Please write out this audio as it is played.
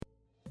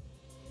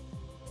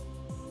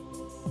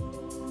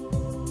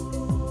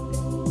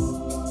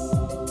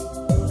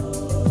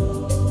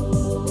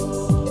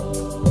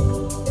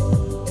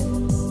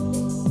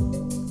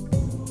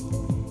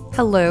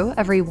Hello,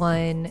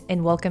 everyone,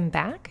 and welcome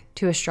back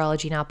to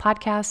Astrology Now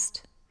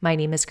podcast. My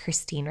name is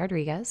Christine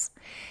Rodriguez,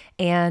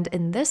 and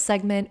in this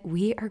segment,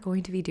 we are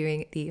going to be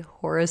doing the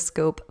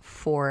horoscope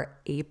for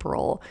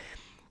April.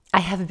 I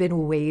have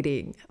been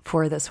waiting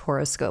for this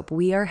horoscope.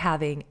 We are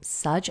having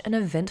such an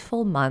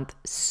eventful month.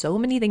 So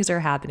many things are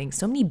happening.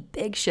 So many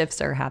big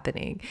shifts are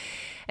happening.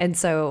 And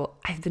so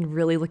I've been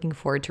really looking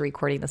forward to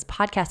recording this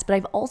podcast, but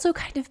I've also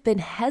kind of been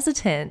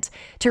hesitant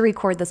to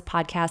record this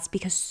podcast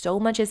because so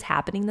much is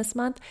happening this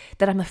month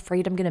that I'm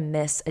afraid I'm going to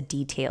miss a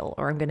detail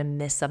or I'm going to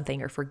miss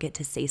something or forget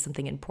to say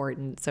something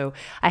important. So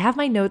I have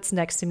my notes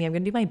next to me. I'm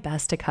going to do my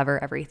best to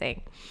cover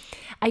everything.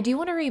 I do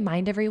want to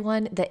remind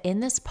everyone that in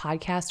this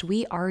podcast,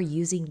 we are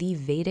using the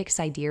Vedic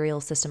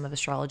sidereal system of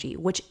astrology,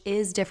 which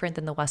is different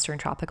than the Western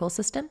tropical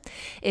system.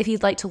 If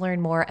you'd like to learn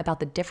more about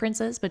the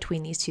differences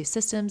between these two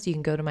systems, you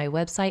can go to my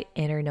website,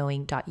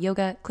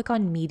 innerknowing.yoga, click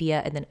on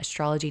media, and then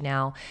astrology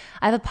now.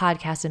 I have a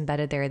podcast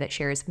embedded there that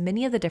shares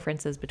many of the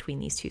differences between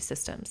these two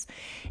systems.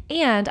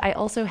 And I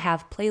also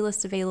have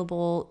playlists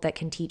available that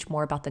can teach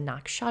more about the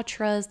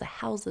nakshatras, the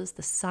houses,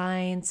 the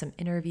signs, some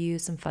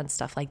interviews, some fun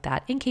stuff like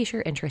that, in case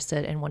you're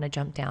interested and want to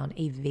jump down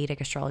a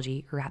Vedic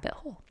astrology rabbit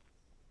hole.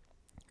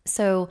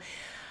 So,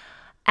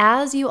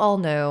 as you all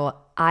know,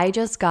 I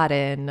just got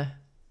in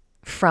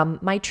from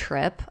my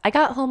trip. I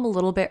got home a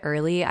little bit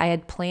early. I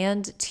had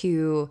planned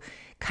to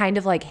kind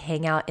of like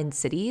hang out in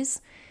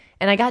cities,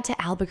 and I got to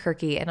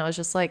Albuquerque and I was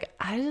just like,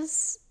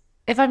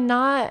 if I'm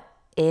not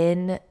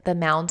in the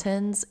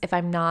mountains, if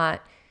I'm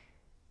not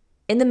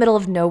in the middle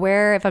of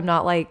nowhere, if I'm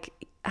not like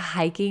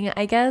hiking,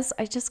 I guess,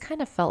 I just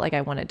kind of felt like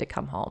I wanted to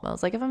come home. I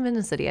was like, if I'm in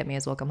the city, I may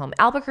as well come home.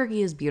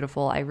 Albuquerque is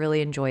beautiful. I really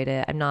enjoyed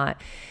it. I'm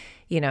not,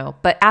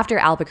 but after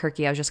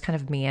Albuquerque, I was just kind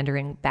of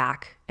meandering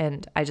back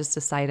and I just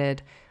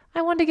decided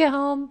I wanted to get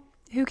home.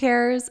 Who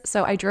cares?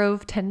 So I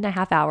drove 10 and a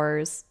half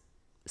hours,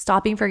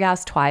 stopping for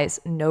gas twice,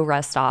 no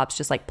rest stops,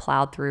 just like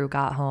plowed through,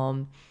 got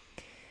home.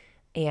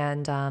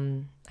 And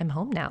I'm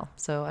home now.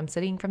 So I'm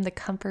sitting from the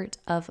comfort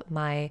of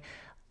my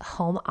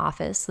home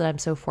office that I'm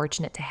so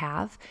fortunate to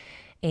have.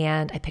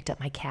 And I picked up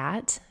my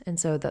cat. And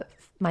so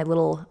my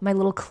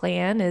little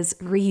clan is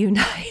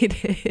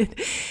reunited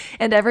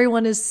and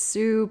everyone is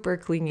super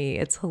clingy.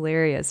 It's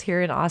hilarious.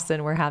 Here in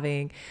Austin, we're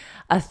having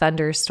a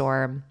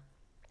thunderstorm.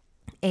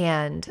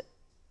 And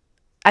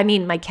I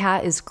mean, my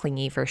cat is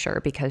clingy for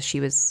sure because she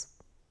was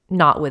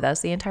not with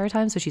us the entire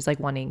time. So she's like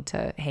wanting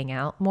to hang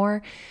out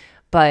more.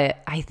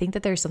 But I think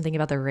that there's something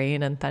about the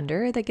rain and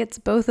thunder that gets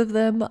both of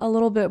them a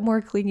little bit more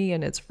clingy.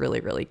 And it's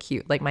really, really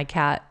cute. Like my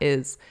cat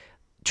is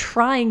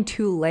trying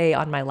to lay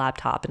on my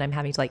laptop and I'm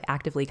having to like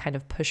actively kind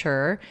of push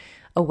her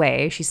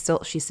away. She's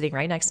sitting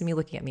right next to me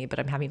looking at me, but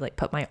I'm having to like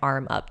put my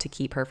arm up to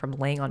keep her from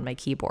laying on my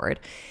keyboard.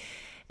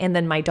 And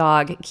then my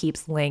dog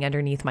keeps laying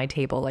underneath my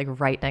table, like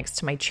right next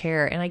to my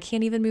chair. And I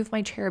can't even move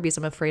my chair because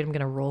I'm afraid I'm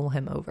going to roll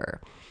him over.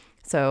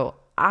 So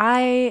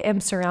I am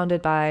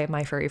surrounded by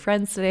my furry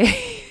friends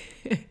today.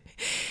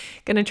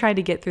 Going to try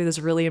to get through this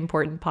really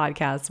important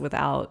podcast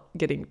without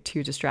getting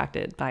too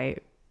distracted by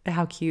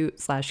how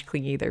cute /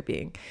 clingy they're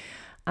being.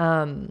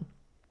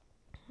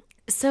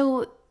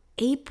 So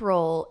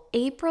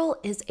April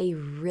is a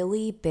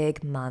really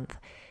big month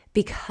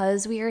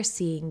because we are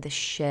seeing the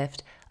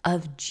shift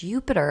of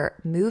Jupiter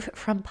move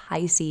from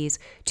Pisces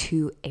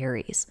to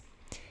Aries.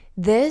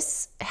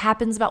 This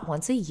happens about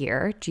once a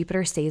year.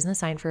 Jupiter stays in the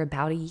sign for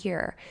about a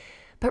year.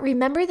 But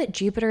remember that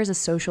Jupiter is a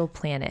social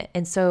planet.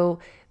 And so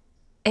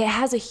it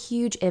has a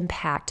huge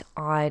impact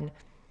on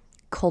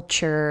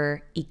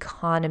culture,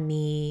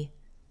 economy,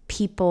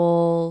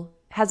 people,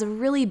 has a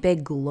really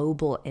big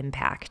global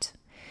impact.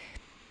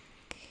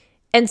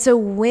 And so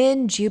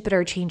when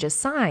Jupiter changes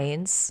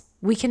signs,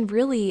 we can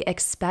really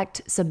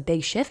expect some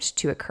big shifts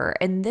to occur.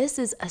 And this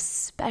is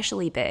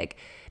especially big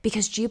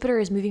because Jupiter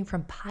is moving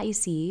from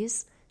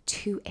Pisces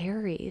to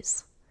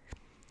Aries.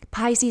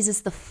 Pisces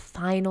is the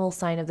final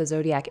sign of the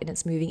zodiac and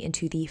it's moving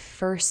into the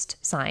first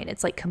sign.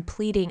 It's like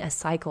completing a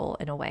cycle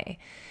in a way.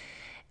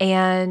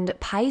 And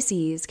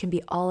Pisces can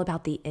be all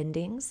about the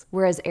endings,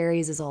 whereas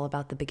Aries is all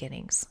about the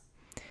beginnings.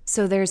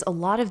 So there's a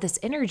lot of this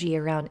energy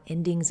around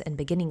endings and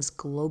beginnings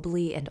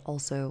globally and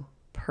also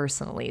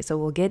personally. So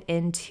we'll get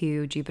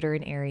into Jupiter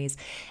and Aries.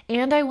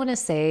 And I want to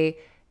say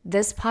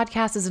this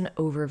podcast is an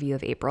overview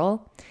of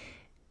April.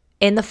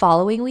 In the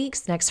following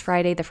weeks, next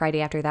Friday, the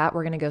Friday after that,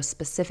 we're going to go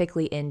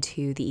specifically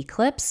into the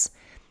eclipse.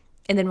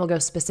 And then we'll go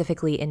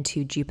specifically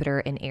into Jupiter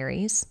and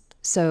Aries.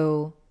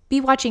 So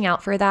be watching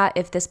out for that.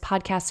 If this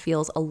podcast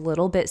feels a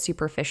little bit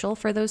superficial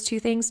for those two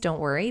things, don't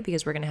worry,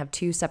 because we're going to have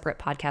two separate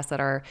podcasts that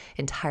are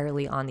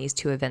entirely on these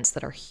two events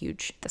that are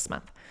huge this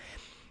month.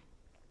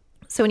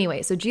 So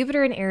anyway, so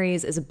Jupiter in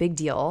Aries is a big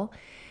deal.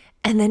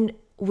 And then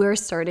we're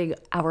starting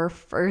our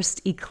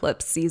first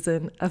eclipse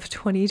season of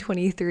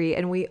 2023.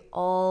 And we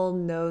all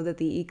know that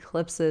the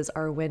eclipses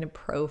are when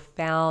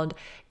profound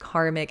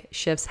karmic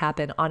shifts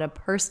happen on a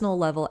personal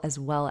level as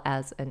well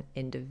as an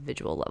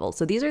individual level.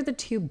 So these are the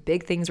two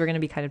big things we're going to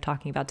be kind of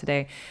talking about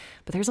today.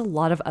 But there's a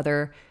lot of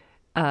other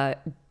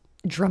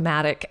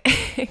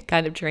dramatic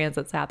kind of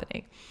transits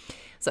happening.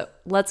 So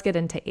let's get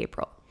into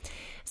April.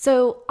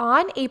 So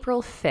on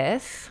April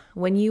 5th,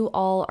 when you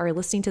all are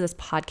listening to this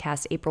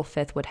podcast, April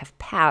 5th would have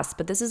passed,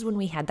 but this is when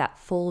we had that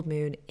full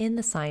moon in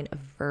the sign of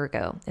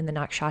Virgo in the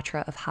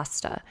nakshatra of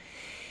Hasta.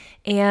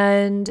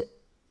 And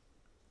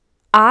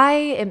I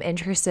am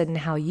interested in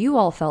how you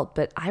all felt,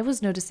 but I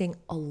was noticing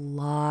a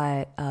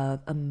lot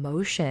of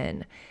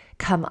emotion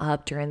come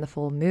up during the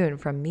full moon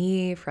from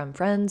me, from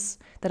friends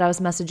that I was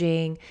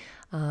messaging,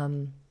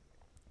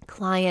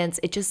 clients.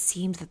 It just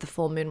seemed that the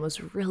full moon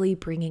was really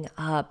bringing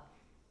up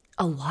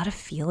a lot of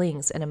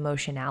feelings and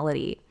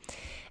emotionality.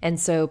 And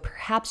so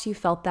perhaps you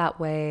felt that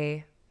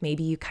way.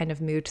 Maybe you kind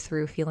of moved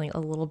through feeling a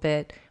little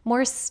bit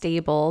more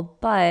stable,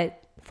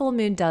 but full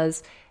moon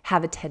does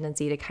have a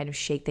tendency to kind of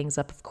shake things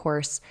up. Of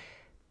course,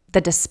 the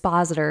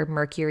dispositor,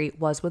 Mercury,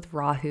 was with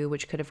Rahu,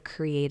 which could have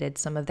created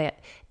some of that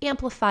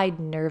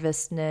amplified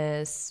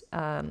nervousness,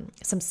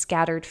 some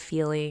scattered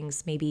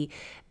feelings, maybe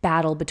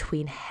battle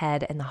between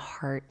head and the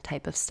heart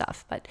type of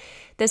stuff. But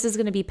this is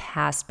going to be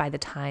past by the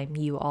time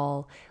you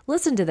all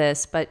listen to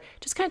this. But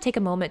just kind of take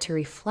a moment to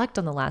reflect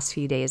on the last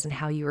few days and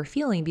how you were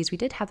feeling, because we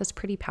did have this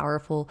pretty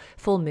powerful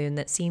full moon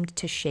that seemed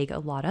to shake a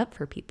lot up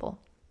for people.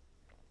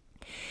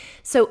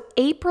 So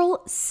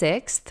April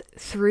 6th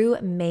through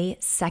May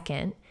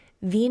 2nd,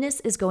 Venus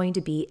is going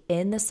to be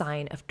in the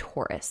sign of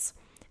Taurus.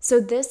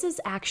 So this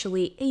is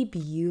actually a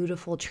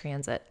beautiful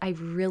transit. I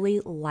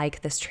really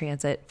like this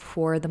transit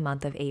for the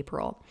month of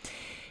April.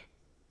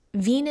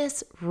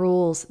 Venus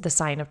rules the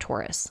sign of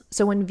Taurus.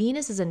 So when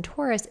Venus is in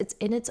Taurus, it's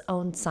in its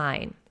own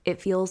sign.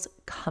 It feels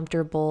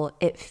comfortable.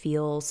 It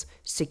feels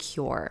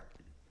secure.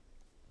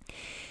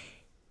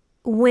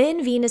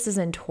 When Venus is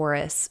in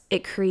Taurus,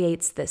 it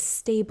creates this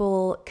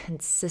stable,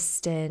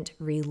 consistent,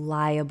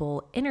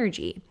 reliable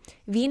energy.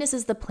 Venus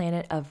is the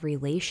planet of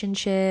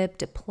relationship,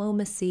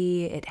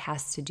 diplomacy. It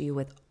has to do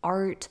with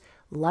art,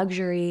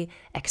 luxury,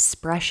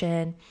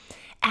 expression.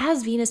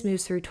 As Venus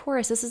moves through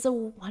Taurus, this is a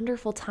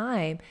wonderful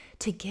time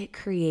to get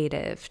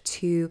creative,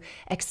 to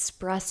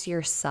express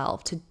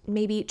yourself, to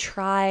maybe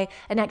try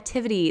an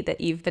activity that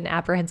you've been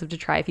apprehensive to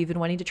try, if you've been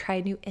wanting to try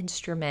a new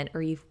instrument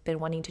or you've been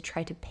wanting to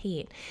try to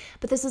paint.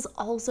 But this is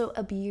also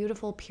a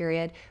beautiful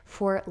period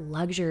for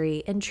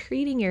luxury and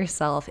treating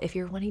yourself. If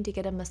you're wanting to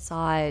get a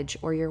massage,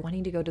 or you're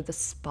wanting to go to the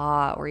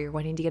spa, or you're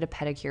wanting to get a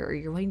pedicure, or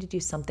you're wanting to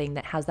do something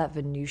that has that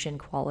Venusian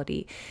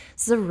quality,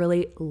 this is a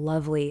really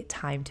lovely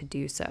time to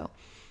do so.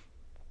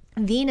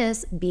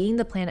 Venus, being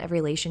the planet of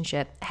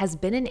relationship, has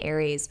been in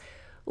Aries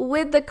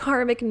with the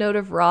karmic note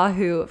of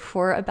Rahu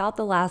for about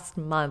the last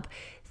month.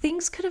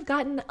 Things could have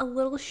gotten a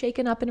little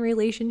shaken up in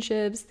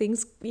relationships.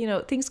 Things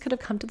could have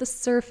come to the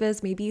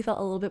surface. Maybe you felt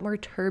a little bit more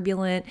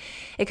turbulent.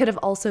 It could have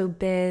also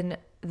been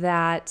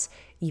that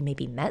you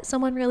maybe met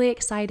someone really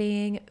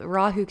exciting.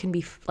 Rahu can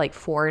be like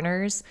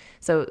foreigners.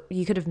 So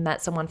you could have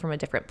met someone from a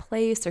different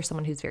place, or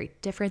someone who's very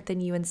different than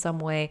you in some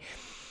way.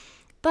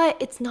 But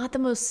it's not the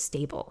most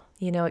stable.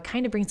 It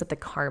kind of brings up the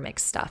karmic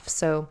stuff.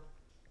 So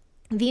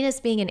Venus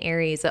being in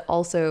Aries, it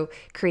also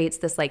creates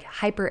this like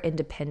hyper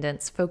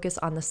independence, focus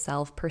on the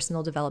self,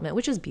 personal development,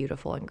 which is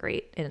beautiful and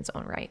great in its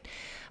own right.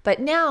 But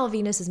now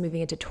Venus is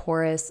moving into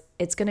Taurus.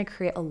 It's going to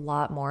create a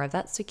lot more of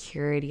that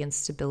security and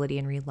stability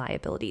and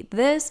reliability.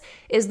 This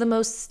is the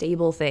most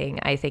stable thing,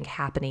 I think,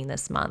 happening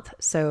this month.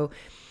 So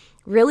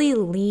really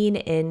lean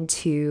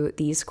into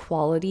these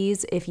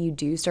qualities if you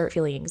do start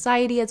feeling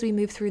anxiety as we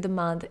move through the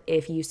month,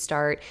 if you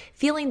start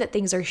feeling that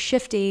things are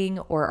shifting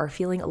or are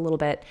feeling a little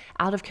bit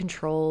out of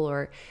control,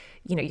 or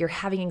you're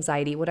having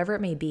anxiety, whatever it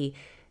may be.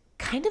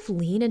 Kind of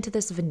lean into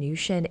this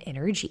Venusian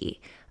energy.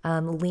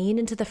 Lean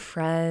into the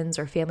friends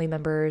or family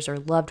members or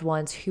loved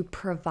ones who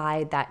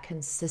provide that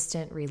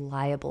consistent,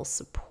 reliable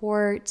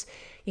support.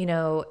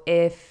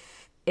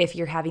 If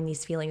you're having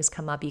these feelings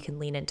come up, you can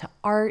lean into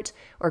art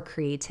or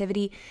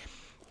creativity.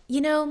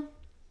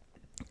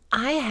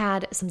 I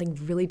had something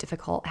really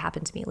difficult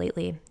happen to me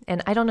lately,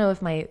 and I don't know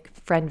if my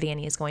friend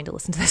Vanny is going to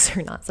listen to this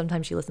or not.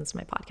 Sometimes she listens to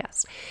my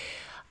podcast.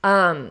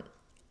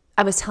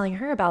 I was telling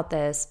her about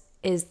this,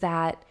 is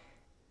that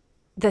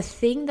the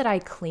thing that I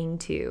cling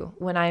to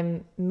when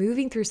I'm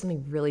moving through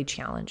something really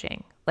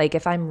challenging, like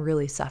if I'm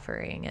really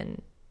suffering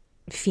and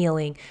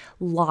feeling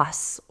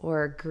loss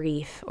or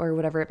grief or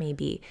whatever it may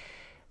be,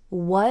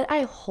 what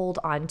I hold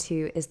on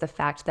to is the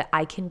fact that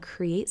I can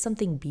create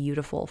something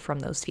beautiful from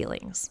those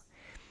feelings.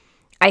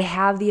 I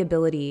have the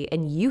ability,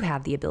 and you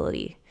have the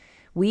ability,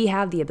 we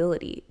have the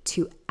ability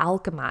to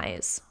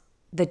alchemize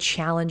the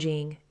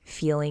challenging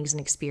feelings and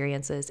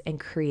experiences and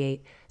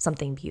create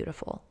something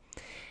beautiful.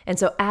 And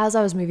so as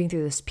I was moving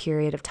through this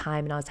period of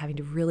time and I was having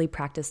to really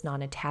practice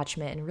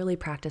non-attachment and really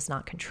practice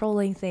not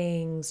controlling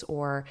things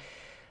or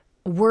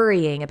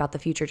worrying about the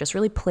future, just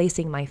really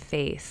placing my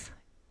faith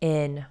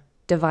in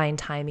divine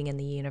timing in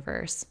the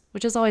universe,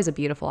 which is always a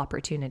beautiful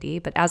opportunity.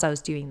 But as I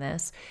was doing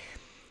this,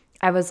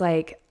 I was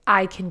like,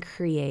 I can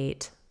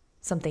create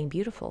something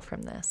beautiful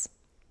from this.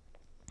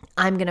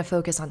 I'm going to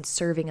focus on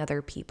serving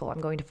other people.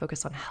 I'm going to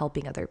focus on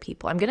helping other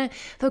people. I'm going to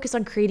focus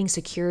on creating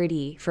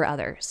security for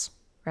others,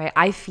 right?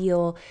 I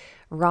feel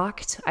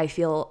rocked. I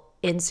feel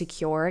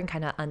insecure and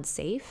kind of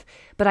unsafe,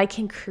 but I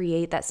can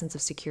create that sense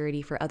of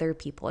security for other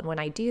people. And when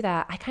I do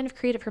that, I kind of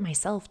create it for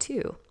myself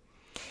too.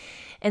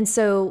 And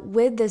so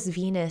with this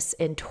Venus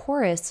in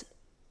Taurus,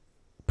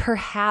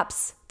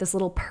 perhaps this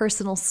little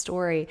personal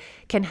story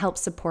can help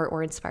support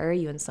or inspire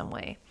you in some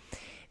way.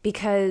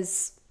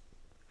 Because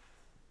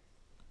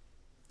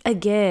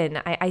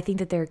again, I think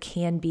that there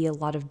can be a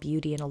lot of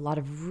beauty and a lot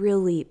of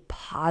really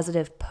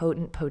positive,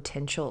 potent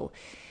potential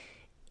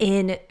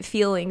in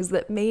feelings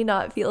that may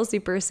not feel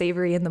super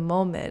savory in the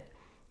moment.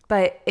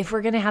 But if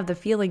we're going to have the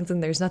feelings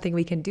and there's nothing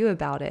we can do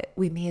about it,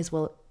 we may as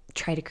well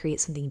try to create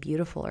something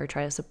beautiful or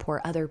try to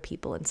support other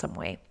people in some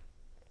way.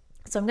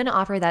 So I'm going to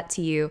offer that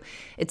to you.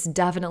 It's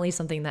definitely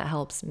something that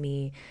helps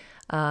me.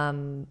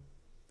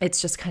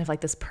 It's just kind of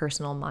like this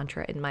personal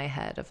mantra in my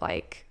head of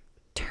like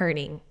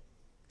turning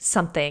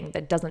something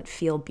that doesn't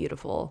feel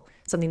beautiful,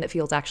 something that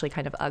feels actually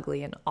kind of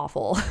ugly and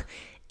awful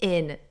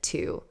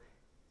into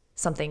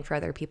something for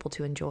other people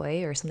to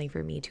enjoy or something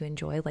for me to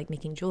enjoy, like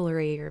making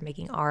jewelry or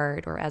making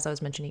art, or as I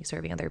was mentioning,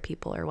 serving other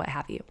people or what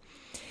have you.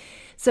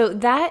 So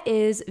that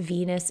is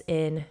Venus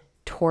in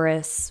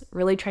Taurus,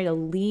 really trying to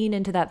lean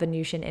into that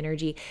Venusian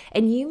energy.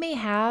 And you may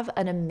have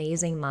an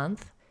amazing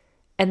month,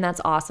 and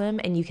that's awesome.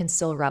 And you can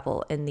still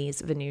revel in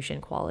these Venusian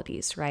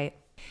qualities, right?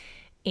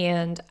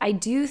 And I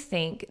do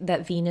think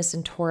that Venus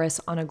and Taurus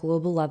on a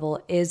global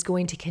level is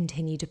going to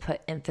continue to put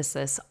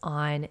emphasis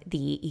on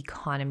the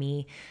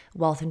economy,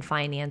 wealth and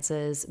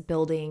finances,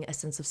 building a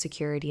sense of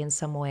security in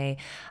some way.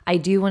 I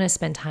do want to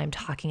spend time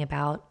talking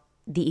about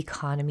the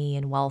economy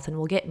and wealth, and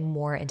we'll get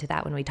more into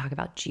that when we talk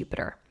about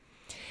Jupiter.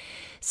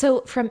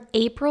 So from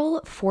April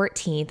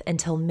 14th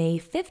until May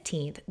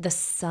 15th, the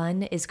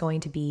sun is going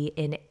to be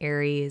in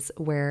Aries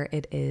where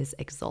it is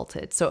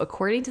exalted. So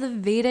according to the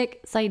Vedic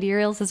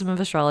sidereal system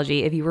of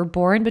astrology, if you were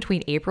born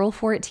between April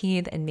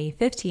 14th and May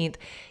 15th,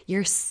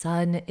 your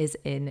sun is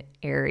in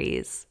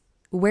Aries,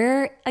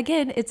 where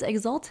again, it's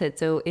exalted.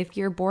 So if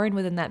you're born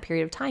within that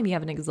period of time, you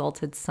have an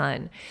exalted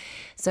sun.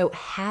 So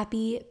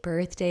happy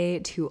birthday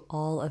to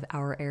all of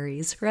our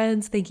Aries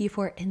friends. Thank you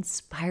for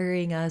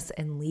inspiring us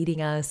and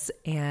leading us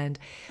and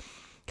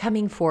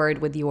coming forward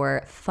with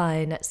your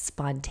fun,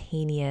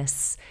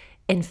 spontaneous,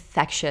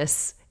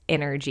 infectious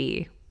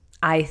energy.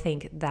 I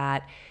think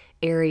that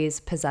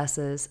Aries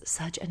possesses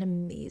such an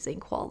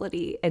amazing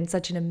quality and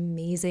such an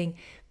amazing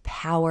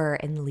power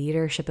and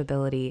leadership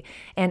ability,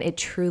 and it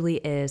truly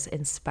is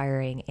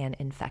inspiring and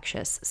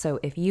infectious. So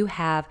if you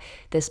have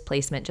this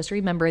placement, just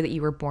remember that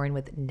you were born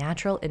with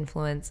natural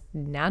influence,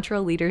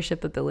 natural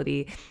leadership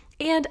ability,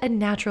 and a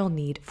natural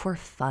need for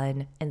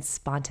fun and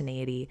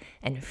spontaneity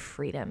and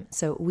freedom.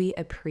 So we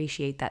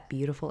appreciate that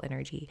beautiful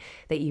energy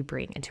that you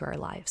bring into our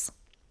lives.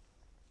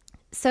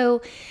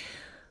 So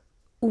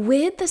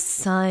with the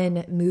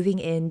sun moving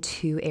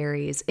into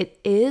Aries,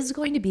 it is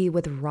going to be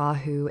with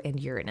Rahu and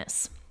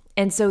Uranus.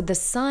 And so the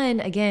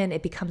sun, again,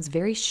 it becomes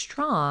very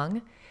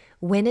strong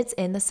when it's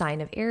in the sign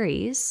of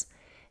Aries.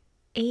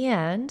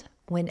 And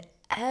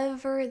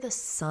whenever the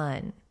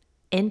sun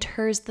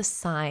enters the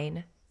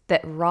sign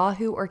that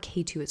Rahu or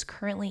Ketu is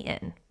currently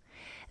in,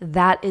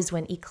 that is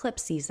when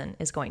eclipse season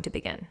is going to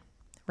begin,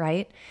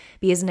 right?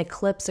 Because an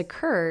eclipse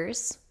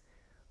occurs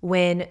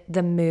when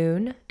the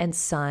moon and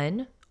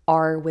sun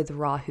are with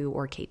Rahu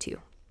or Ketu.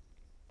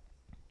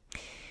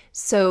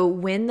 So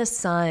when the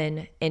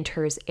sun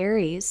enters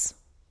Aries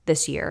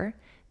this year,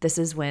 this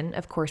is when,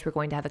 of course, we're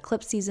going to have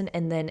eclipse season.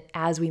 And then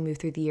as we move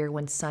through the year,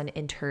 when sun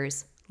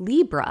enters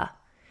Libra,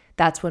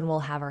 that's when we'll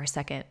have our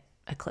second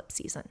eclipse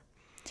season.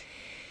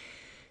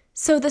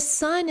 So the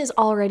sun is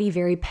already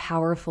very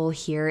powerful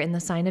here in the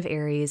sign of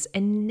Aries,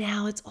 and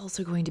now it's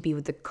also going to be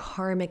with the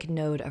karmic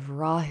node of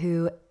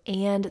Rahu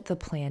and the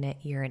planet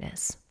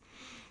Uranus.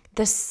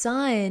 The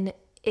sun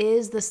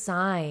is the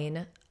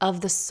sign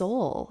of the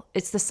soul.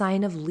 It's the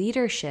sign of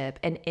leadership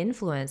and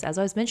influence, as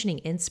I was mentioning,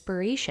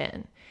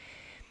 inspiration.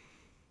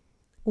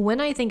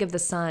 When I think of the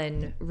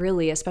sun,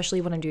 really,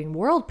 especially when I'm doing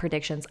world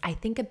predictions, I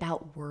think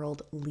about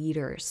world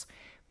leaders,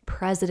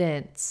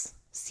 presidents,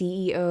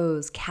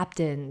 CEOs,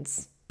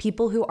 captains,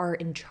 people who are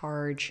in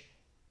charge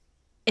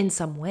in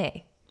some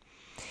way.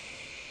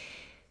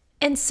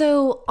 And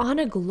so on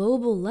a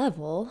global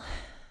level,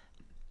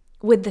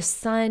 with the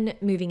sun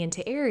moving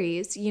into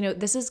Aries,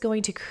 this is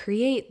going to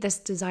create this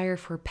desire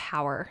for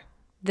power,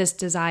 this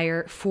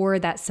desire for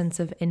that sense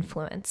of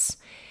influence.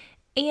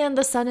 And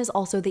the sun is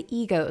also the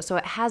ego, so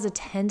it has a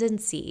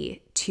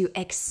tendency to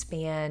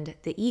expand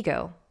the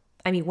ego.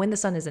 I mean, when the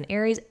sun is in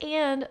Aries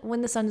and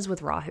when the sun is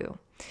with Rahu.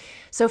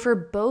 So for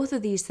both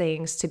of these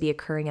things to be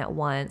occurring at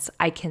once,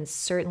 I can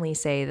certainly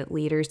say that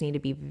leaders need to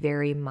be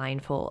very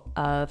mindful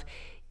of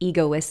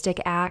egoistic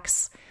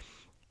acts.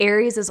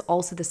 Aries is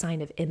also the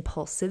sign of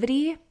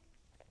impulsivity,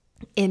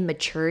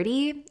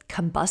 immaturity,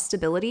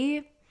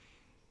 combustibility,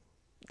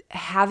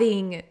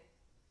 having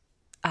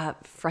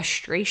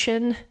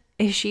frustration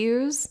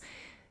issues,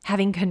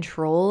 having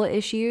control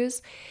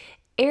issues.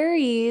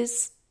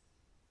 Aries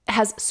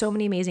has so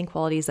many amazing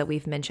qualities that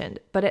we've mentioned,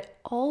 but it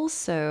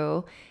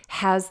also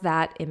has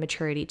that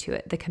immaturity to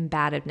it, the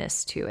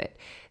combativeness to it,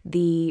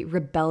 the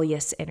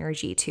rebellious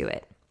energy to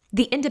it,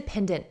 the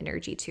independent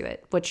energy to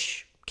it,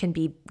 which can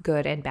be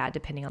good and bad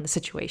depending on the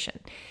situation.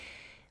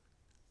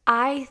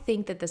 I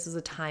think that this is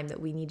a time that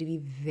we need to be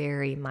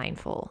very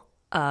mindful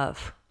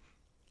of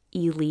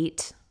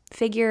elite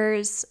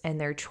figures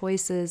and their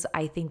choices.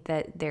 I think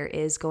that there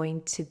is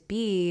going to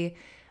be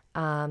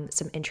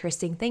some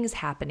interesting things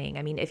happening.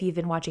 I mean, if you've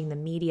been watching the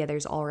media,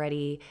 there's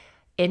already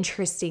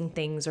interesting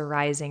things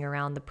arising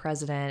around the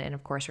president and,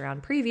 of course,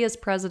 around previous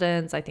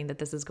presidents. I think that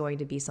this is going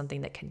to be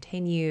something that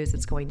continues.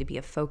 It's going to be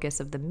a focus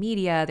of the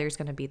media. There's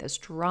going to be this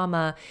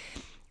drama.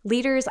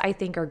 Leaders, I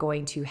think, are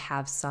going to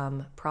have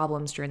some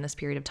problems during this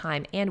period of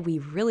time, and we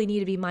really need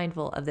to be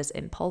mindful of this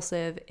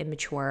impulsive,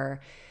 immature,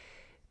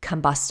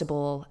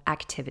 combustible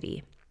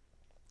activity.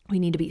 We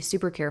need to be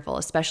super careful,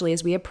 especially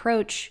as we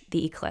approach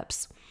the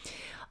eclipse.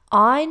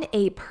 On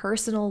a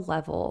personal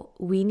level,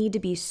 we need to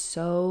be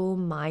so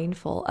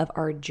mindful of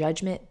our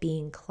judgment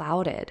being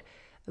clouded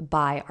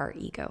by our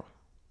ego.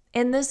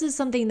 And this is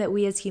something that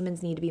we as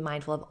humans need to be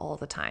mindful of all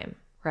the time,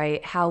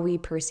 right? How we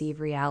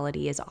perceive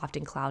reality is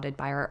often clouded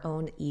by our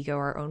own ego,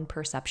 our own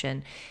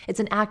perception.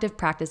 It's an active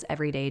practice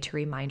every day to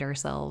remind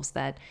ourselves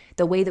that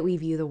the way that we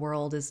view the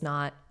world is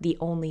not the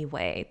only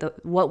way.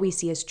 What we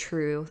see as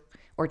true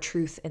or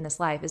truth in this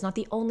life is not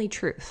the only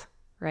truth,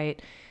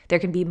 right? There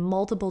can be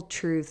multiple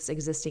truths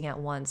existing at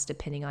once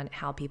depending on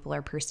how people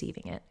are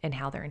perceiving it and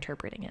how they're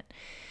interpreting it.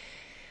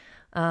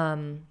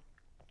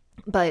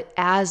 But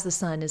as the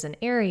sun is in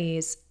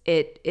Aries,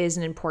 it is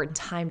an important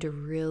time to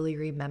really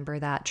remember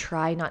that.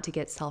 Try not to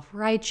get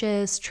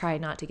self-righteous. Try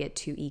not to get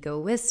too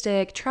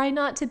egoistic. Try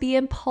not to be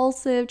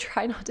impulsive.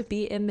 Try not to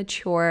be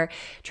immature.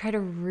 Try to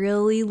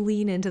really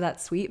lean into that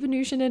sweet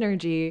Venusian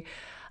energy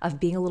of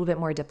being a little bit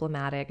more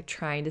diplomatic,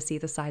 trying to see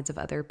the sides of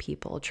other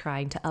people,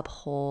 trying to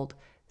uphold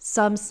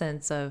some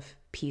sense of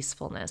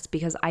peacefulness.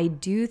 Because I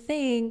do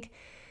think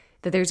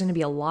that there's going to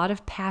be a lot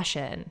of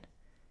passion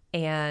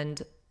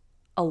and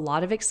a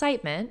lot of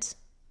excitement,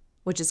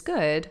 which is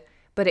good,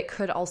 but it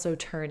could also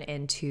turn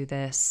into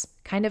this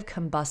kind of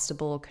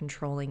combustible,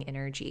 controlling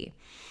energy.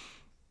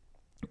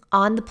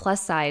 On the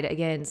plus side,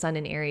 again, Sun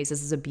in Aries,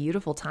 this is a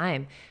beautiful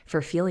time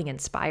for feeling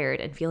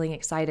inspired and feeling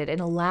excited and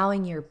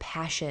allowing your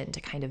passion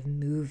to kind of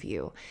move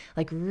you,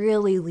 like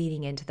really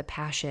leaning into the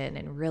passion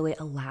and really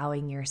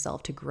allowing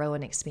yourself to grow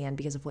and expand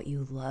because of what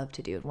you love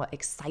to do and what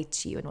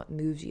excites you and what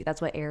moves you.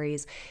 That's what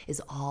Aries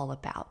is all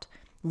about.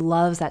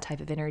 Loves that type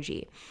of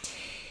energy.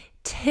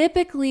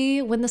 Typically,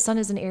 when the sun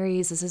is in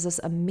Aries, this is this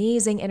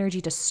amazing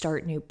energy to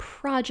start new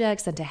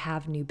projects and to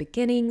have new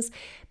beginnings.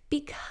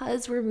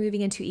 Because we're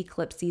moving into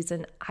eclipse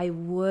season, I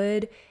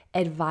would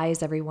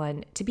advise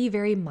everyone to be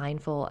very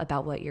mindful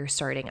about what you're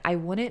starting. I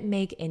wouldn't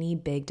make any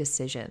big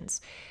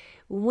decisions.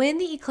 When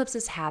the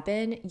eclipses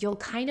happen, you'll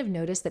kind of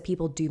notice that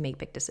people do make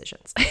big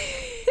decisions.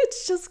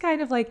 It's just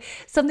kind of like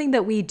something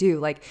that we do.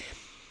 Like,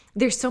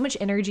 there's so much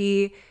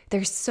energy,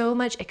 there's so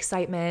much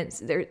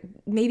excitement,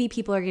 maybe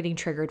people are getting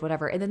triggered,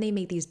 whatever, and then they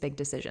make these big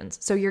decisions.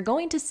 So you're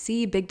going to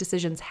see big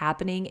decisions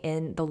happening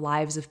in the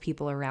lives of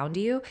people around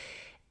you.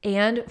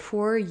 And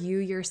for you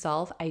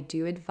yourself, I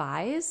do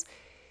advise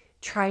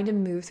trying to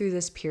move through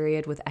this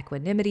period with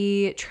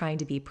equanimity, trying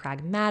to be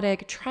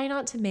pragmatic, try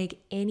not to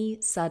make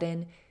any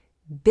sudden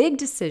big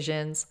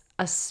decisions,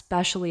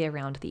 especially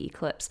around the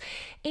eclipse.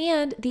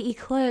 And the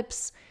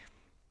eclipse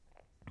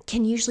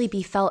can usually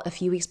be felt a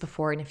few weeks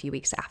before and a few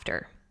weeks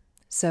after.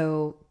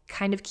 So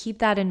kind of keep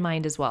that in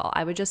mind as well.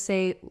 I would just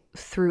say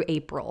through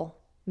April,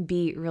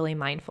 be really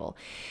mindful.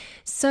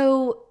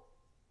 So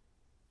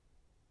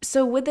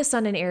with the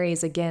sun in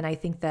Aries, again, I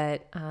think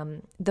that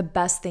the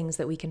best things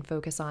that we can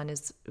focus on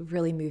is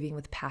really moving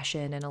with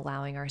passion and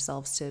allowing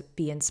ourselves to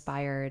be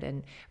inspired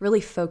and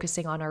really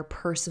focusing on our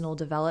personal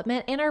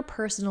development and our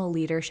personal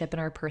leadership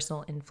and our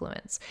personal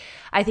influence.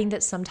 I think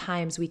that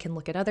sometimes we can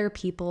look at other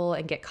people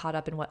and get caught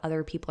up in what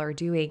other people are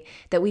doing,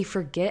 that we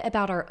forget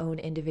about our own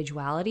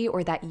individuality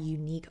or that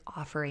unique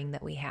offering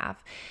that we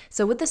have.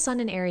 So with the sun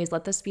in Aries,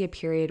 let this be a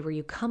period where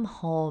you come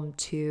home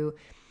to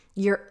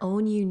your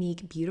own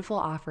unique, beautiful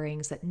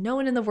offerings that no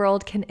one in the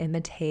world can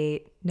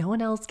imitate. No one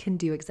else can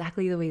do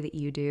exactly the way that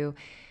you do.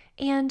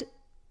 And,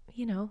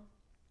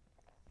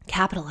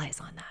 capitalize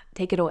on that.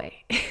 Take it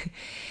away.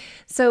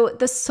 So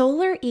the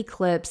solar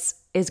eclipse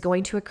is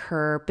going to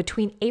occur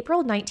between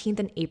April 19th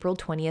and April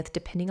 20th,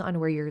 depending on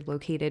where you're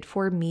located.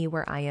 For me,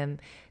 where I am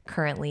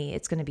currently,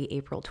 it's going to be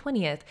April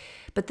 20th.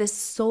 But this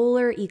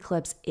solar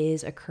eclipse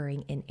is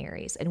occurring in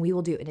Aries, and we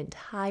will do an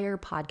entire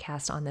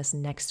podcast on this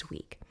next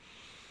week.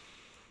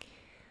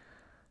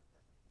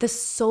 The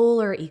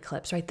solar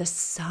eclipse, right? The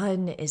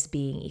sun is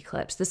being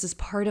eclipsed. This is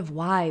part of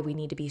why we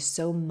need to be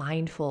so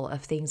mindful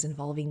of things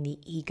involving the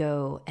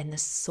ego and the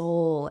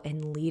soul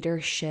and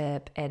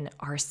leadership and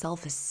our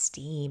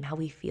self-esteem, how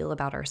we feel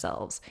about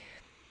ourselves.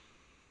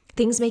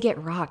 Things may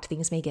get rocked,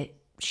 things may get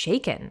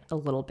shaken a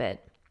little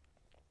bit.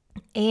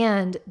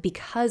 And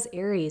because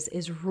Aries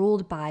is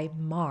ruled by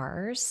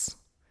Mars,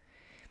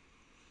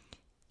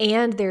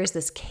 And there's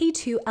this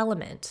K2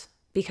 element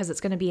because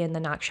it's going to be in the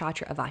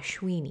nakshatra of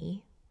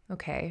Ashwini.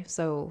 Okay,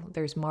 so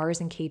there's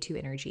Mars and K2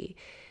 energy.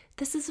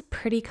 This is a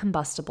pretty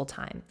combustible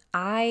time.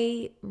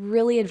 I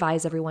really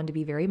advise everyone to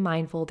be very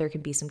mindful. There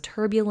can be some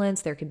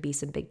turbulence, there can be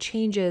some big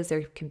changes,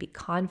 there can be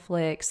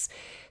conflicts,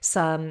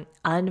 some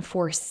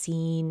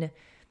unforeseen,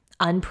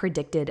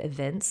 unpredicted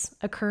events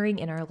occurring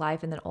in our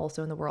life and then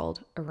also in the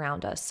world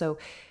around us. So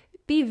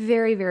be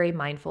very, very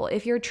mindful.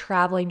 If you're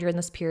traveling during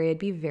this period,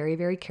 be very,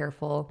 very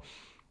careful.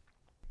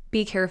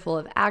 Be careful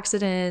of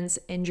accidents,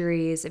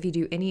 injuries. If you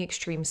do any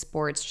extreme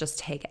sports, just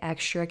take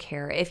extra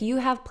care. If you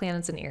have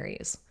planets in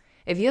Aries,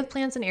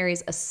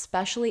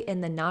 especially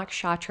in the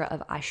nakshatra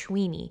of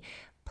Ashwini,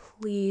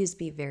 please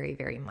be very,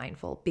 very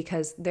mindful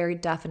because there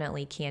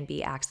definitely can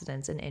be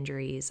accidents and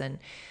injuries and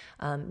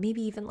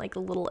maybe even like a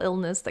little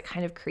illness that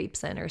kind of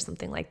creeps in or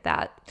something like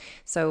that.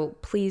 So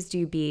please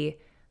do be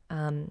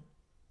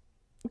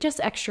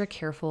just extra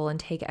careful and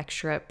take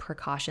extra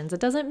precautions. It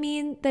doesn't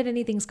mean that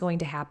anything's going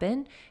to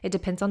happen. It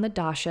depends on the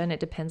dasha and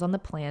it depends on the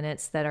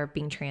planets that are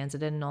being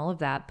transited and all of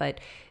that. But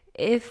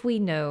if we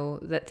know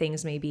that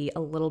things may be a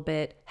little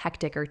bit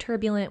hectic or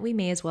turbulent, we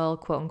may as well,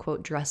 quote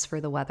unquote, dress for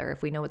the weather.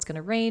 If we know it's going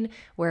to rain,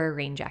 wear a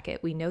rain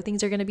jacket. We know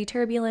things are going to be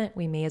turbulent,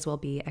 we may as well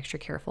be extra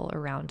careful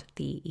around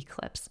the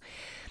eclipse.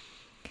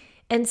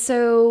 And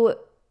so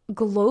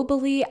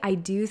globally, I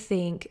do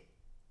think,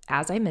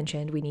 as I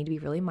mentioned, we need to be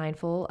really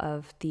mindful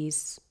of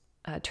these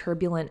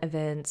turbulent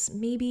events,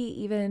 maybe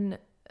even,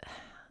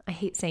 I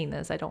hate saying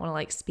this, I don't want to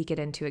like speak it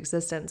into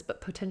existence,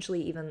 but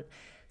potentially even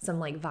some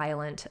like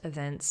violent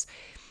events.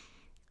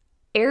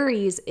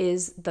 Aries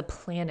is the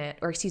planet,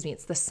 or excuse me,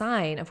 it's the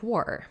sign of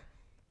war.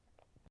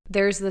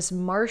 There's this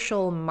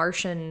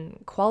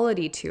Martian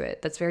quality to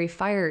it that's very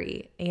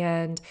fiery.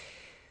 And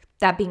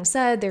that being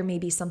said, there may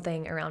be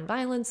something around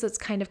violence that's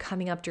kind of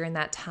coming up during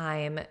that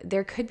time.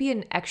 There could be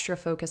an extra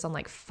focus on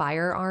like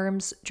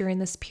firearms during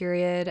this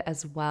period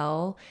as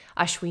well.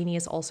 Ashwini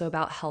is also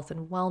about health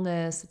and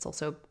wellness. It's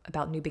also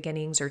about new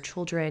beginnings or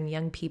children,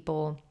 young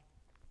people.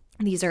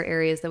 These are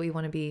areas that we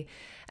want to be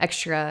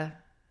extra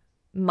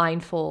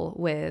mindful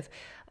with.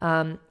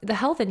 The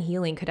health and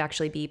healing could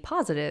actually be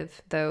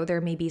positive, though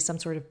there may be some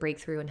sort of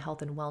breakthrough in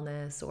health and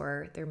wellness,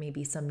 or there may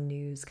be some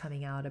news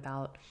coming out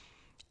about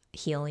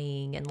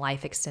healing and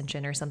life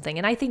extension or something.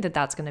 And I think that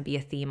that's going to be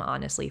a theme,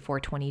 honestly, for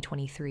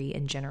 2023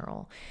 in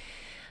general.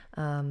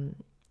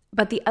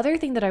 But the other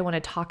thing that I want to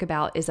talk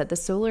about is that the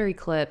solar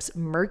eclipse,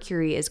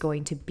 Mercury is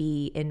going to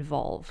be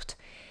involved.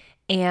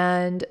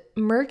 And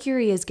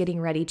Mercury is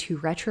getting ready to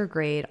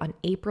retrograde on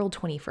April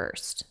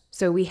 21st.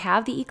 So we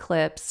have the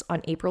eclipse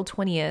on April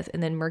 20th,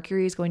 and then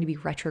Mercury is going to be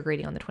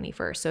retrograding on the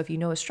 21st. So if you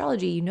know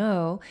astrology, you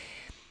know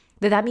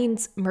that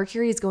means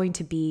Mercury is going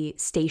to be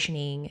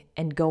stationing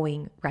and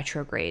going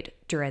retrograde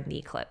during the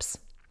eclipse,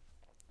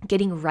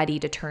 getting ready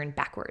to turn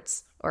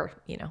backwards, or,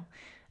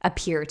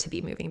 appear to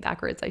be moving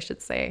backwards, I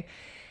should say.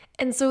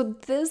 And so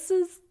this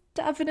is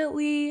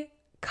definitely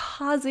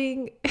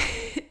causing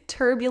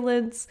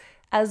turbulence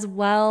as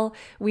well.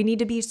 We need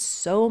to be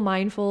so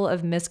mindful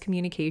of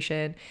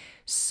miscommunication,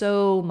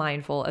 so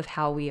mindful of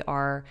how we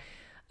are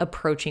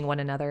approaching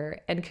one another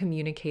and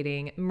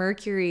communicating.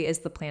 Mercury is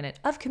the planet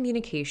of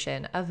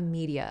communication, of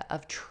media,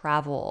 of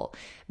travel,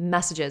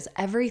 messages,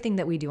 everything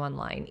that we do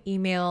online,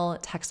 email,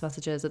 text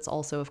messages. It's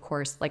also, of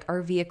course, like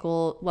our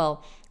vehicle,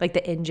 well, like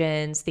the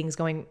engines, things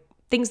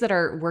that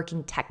are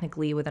working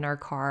technically within our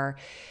car,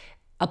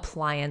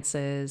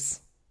 appliances,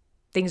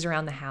 things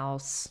around the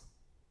house.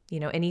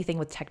 Anything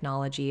with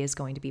technology is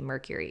going to be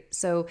Mercury.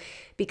 So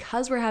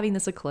because we're having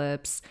this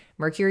eclipse,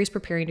 Mercury is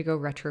preparing to go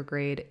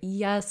retrograde.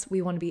 Yes,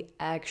 we want to be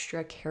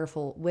extra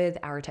careful with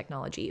our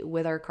technology,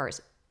 with our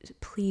cars.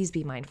 Please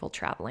be mindful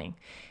traveling.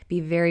 Be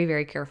very,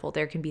 very careful.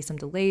 There can be some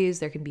delays.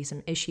 There can be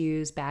some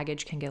issues.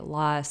 Baggage can get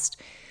lost.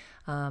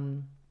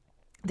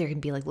 There can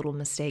be like little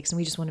mistakes, and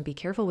we just want to be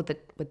careful with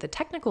the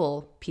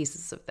technical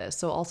pieces of this.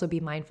 So also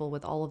be mindful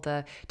with all of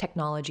the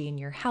technology in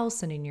your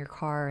house and in your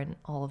car and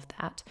all of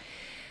that.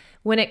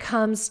 When it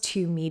comes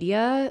to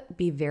media,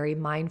 be very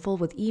mindful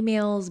with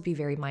emails, be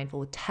very mindful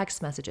with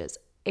text messages.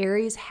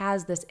 Aries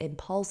has this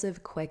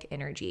impulsive, quick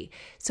energy.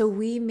 So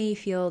we may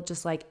feel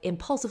just like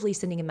impulsively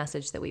sending a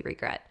message that we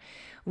regret.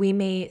 We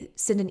may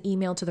send an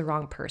email to the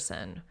wrong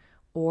person,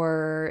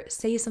 or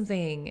say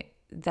something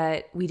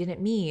that we didn't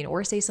mean,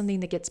 or say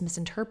something that gets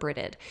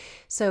misinterpreted.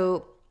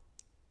 So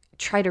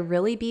try to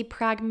really be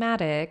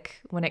pragmatic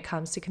when it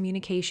comes to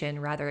communication,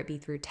 rather it be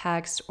through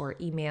text or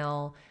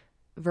email,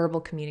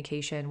 verbal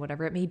communication,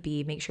 whatever it may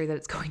be. Make sure that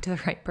it's going to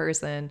the right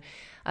person.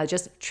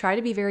 Just try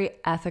to be very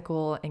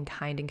ethical and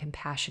kind and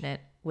compassionate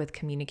with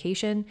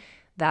communication.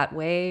 That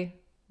way,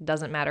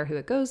 doesn't matter who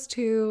it goes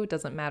to,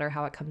 doesn't matter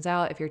how it comes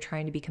out. If you're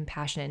trying to be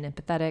compassionate and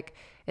empathetic,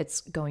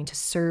 it's going to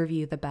serve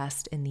you the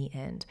best in the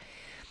end.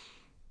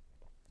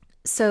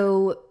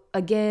 So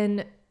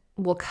again,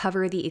 we'll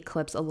cover the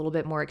eclipse a little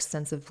bit more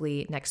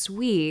extensively next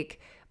week,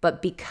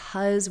 but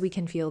because we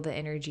can feel the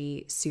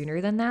energy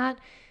sooner than that,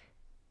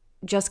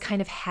 just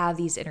kind of have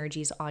these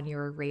energies on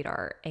your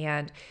radar.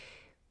 And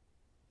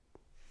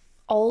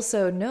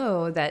also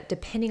know that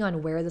depending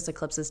on where this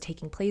eclipse is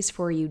taking place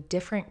for you,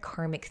 different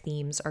karmic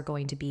themes are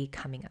going to be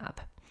coming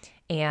up.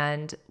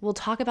 And we'll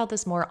talk about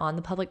this more on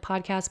the public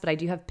podcast, but I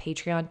do have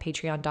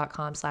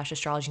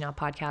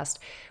patreon.com/astrologynowpodcast,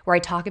 where I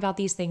talk about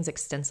these things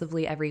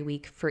extensively every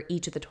week for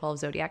each of the 12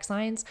 zodiac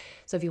signs.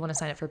 So if you want to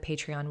sign up for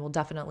Patreon, we'll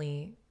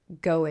definitely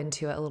go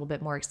into it a little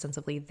bit more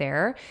extensively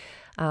there.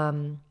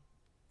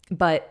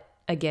 But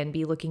again,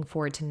 be looking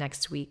forward to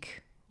next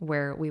week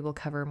where we will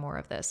cover more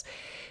of this.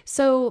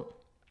 So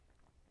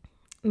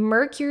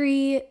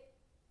Mercury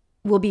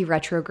will be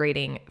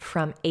retrograding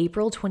from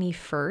April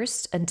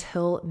 21st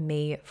until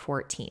May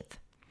 14th.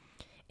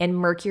 And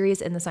Mercury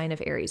is in the sign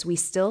of Aries. We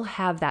still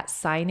have that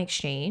sign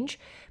exchange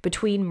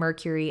between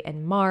Mercury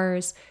and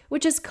Mars,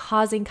 which is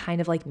causing kind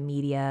of like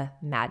media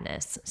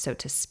madness, so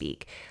to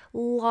speak.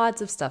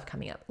 Lots of stuff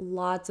coming up,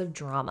 lots of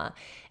drama.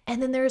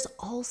 And then there's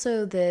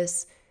also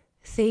this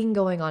thing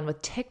going on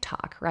with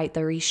TikTok, right?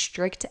 The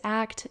Restrict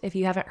Act. If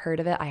you haven't heard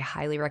of it, I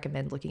highly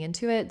recommend looking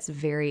into it. It's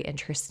very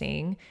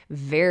interesting,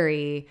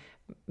 very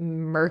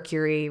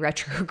Mercury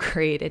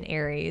retrograde in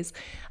Aries,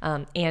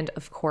 and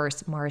of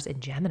course, Mars in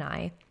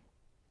Gemini.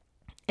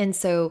 And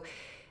so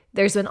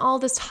there's been all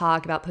this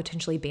talk about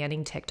potentially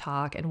banning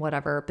TikTok and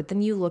whatever, but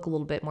then you look a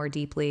little bit more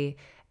deeply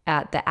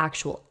at the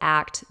actual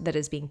act that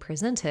is being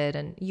presented,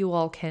 and you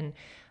all can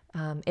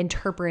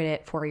interpret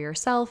it for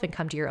yourself and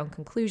come to your own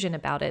conclusion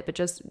about it, but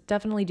just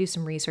definitely do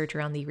some research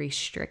around the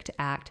Restrict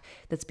Act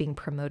that's being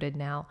promoted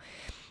now.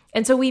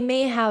 And so we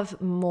may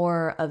have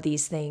more of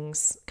these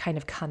things kind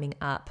of coming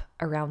up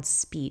around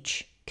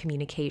speech,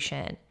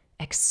 communication,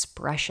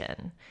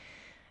 expression,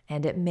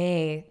 and it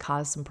may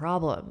cause some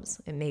problems.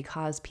 It may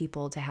cause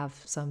people to have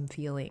some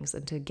feelings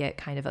and to get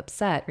kind of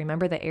upset.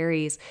 Remember that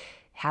Aries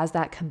has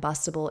that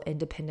combustible,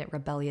 independent,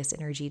 rebellious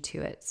energy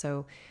to it.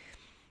 So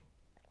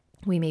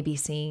we may be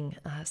seeing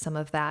some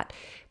of that.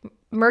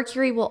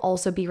 Mercury will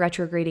also be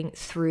retrograding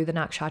through the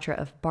nakshatra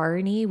of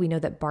Bharani. We know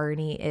that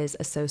Bharani is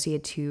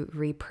associated to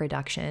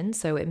reproduction,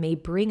 so it may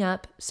bring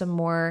up some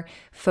more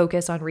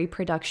focus on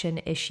reproduction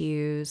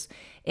issues.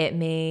 It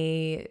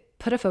may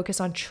put a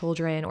focus on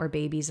children or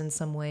babies in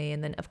some way.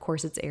 And then, of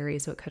course, it's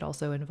Aries, so it could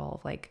also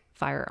involve like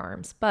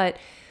firearms. But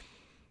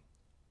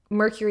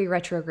Mercury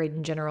retrograde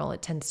in general,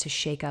 it tends to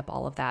shake up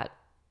all of that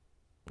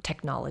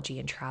technology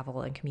and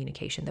travel and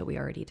communication that we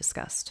already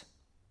discussed.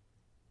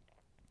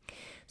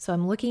 So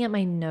I'm looking at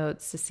my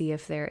notes to see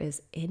if there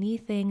is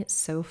anything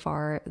so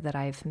far that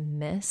I've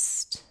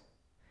missed.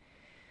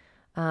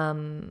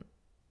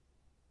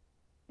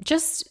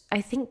 Just, I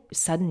think,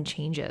 sudden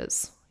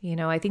changes.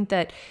 I think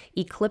that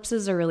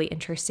eclipses are really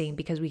interesting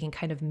because we can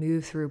kind of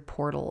move through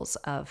portals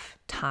of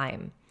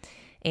time.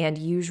 And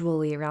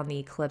usually around the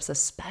eclipse,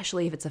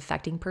 especially if it's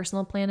affecting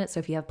personal planets, so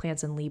if you have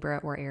planets in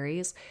Libra or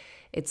Aries,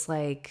 it's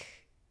like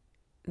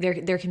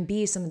there can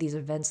be some of these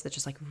events that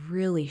just like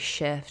really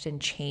shift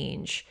and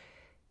change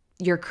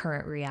your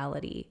current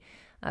reality.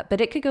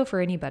 But it could go for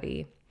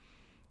anybody.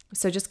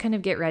 So just kind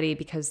of get ready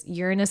because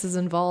Uranus is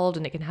involved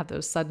and it can have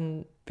those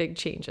sudden big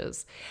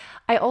changes.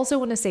 I also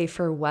want to say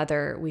for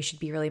weather, we should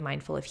be really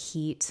mindful of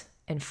heat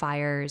and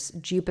fires.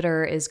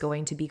 Jupiter is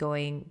going to be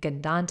going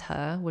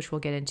Gandanta, which we'll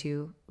get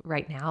into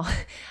right now.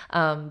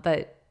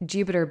 But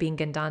Jupiter being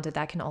Gandanta,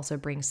 that can also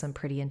bring some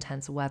pretty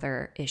intense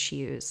weather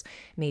issues,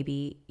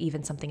 maybe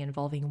even something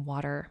involving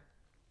water.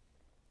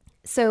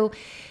 So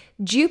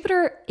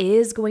Jupiter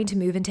is going to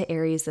move into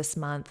Aries this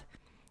month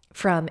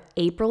from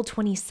April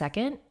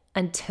 22nd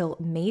until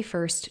May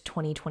 1st,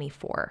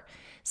 2024.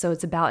 So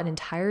it's about an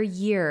entire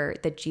year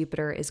that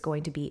Jupiter is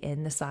going to be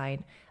in the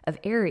sign of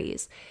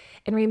Aries.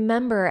 And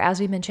remember,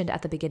 as we mentioned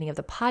at the beginning of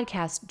the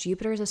podcast,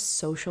 Jupiter is a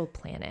social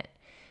planet.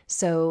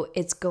 So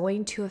it's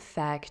going to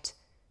affect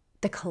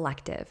the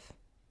collective,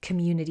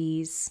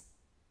 communities,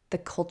 the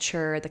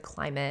culture, the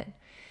climate.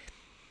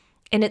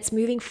 And it's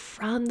moving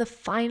from the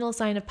final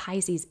sign of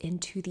Pisces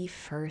into the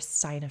first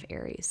sign of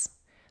Aries.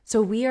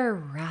 So we are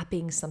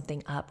wrapping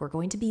something up. We're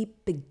going to be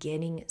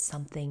beginning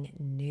something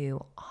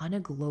new on a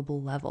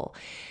global level.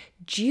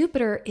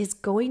 Jupiter is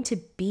going to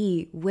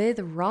be with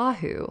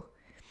Rahu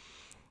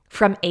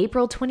from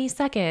April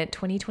 22nd,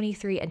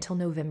 2023 until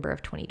November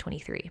of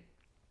 2023.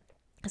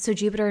 So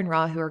Jupiter and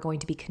Rahu are going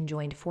to be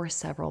conjoined for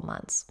several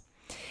months.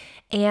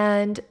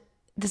 And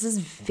this is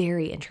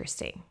very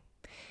interesting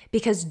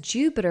because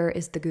Jupiter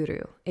is the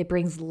guru. It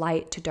brings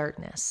light to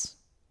darkness.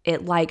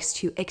 It likes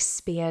to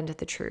expand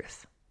the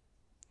truth.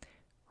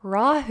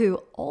 Rahu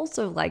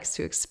also likes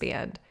to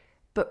expand,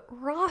 but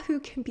Rahu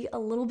can be a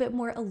little bit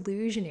more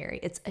illusionary.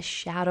 It's a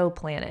shadow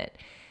planet.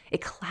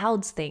 It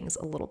clouds things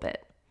a little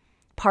bit.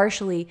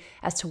 Partially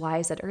as to why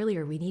I said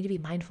earlier, we need to be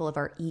mindful of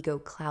our ego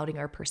clouding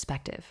our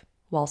perspective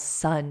while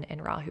Sun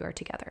and Rahu are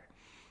together.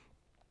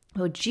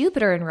 Well,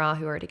 Jupiter and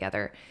Rahu are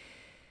together.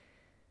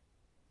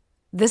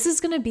 This is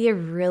going to be a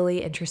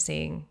really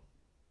interesting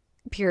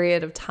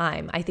period of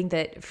time. I think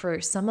that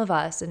for some of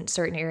us in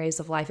certain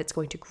areas of life, it's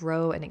going to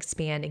grow and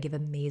expand and give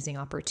amazing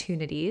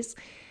opportunities.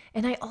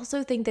 And I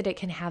also think that it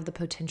can have the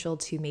potential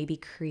to maybe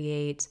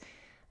create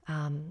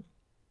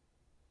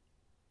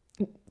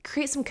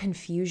create some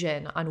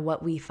confusion on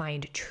what we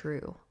find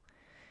true.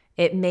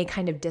 It may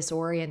kind of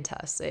disorient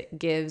us. It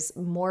gives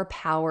more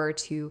power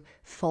to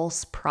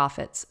false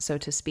prophets, so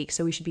to speak.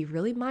 So we should be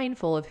really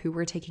mindful of who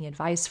we're taking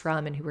advice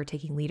from and who we're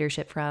taking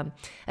leadership from.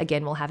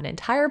 Again, we'll have an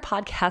entire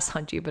podcast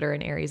on Jupiter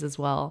and Aries as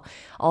well.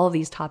 All of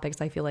these topics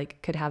I feel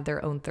like could have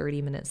their own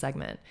 30-minute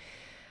segment.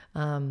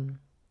 But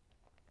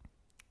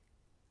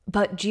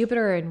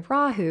Jupiter and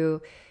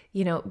Rahu,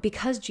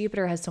 because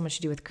Jupiter has so much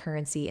to do with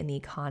currency and the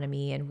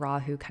economy, and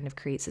Rahu kind of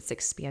creates its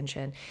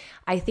expansion,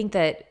 I think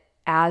that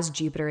as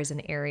Jupiter is in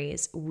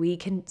Aries, we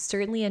can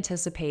certainly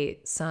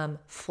anticipate some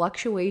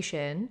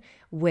fluctuation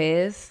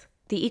with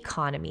the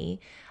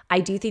economy. I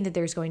do think that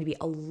there's going to be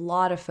a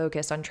lot of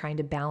focus on trying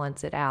to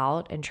balance it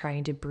out and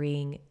trying to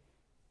bring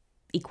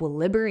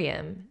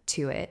equilibrium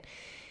to it.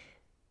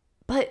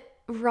 But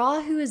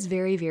Rahu is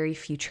very, very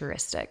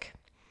futuristic.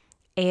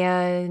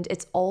 And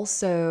it's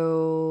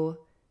also,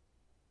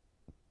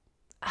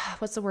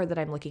 what's the word that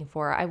I'm looking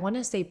for? I want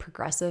to say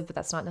progressive, but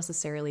that's not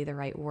necessarily the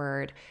right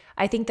word.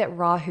 I think that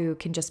Rahu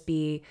can just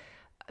be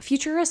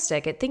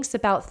futuristic. It thinks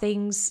about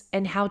things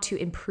and how to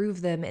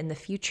improve them in the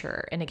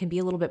future. And it can be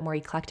a little bit more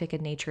eclectic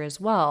in nature as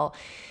well.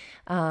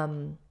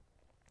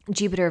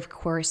 Jupiter, of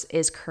course,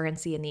 is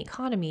currency in the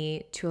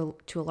economy to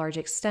a large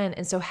extent.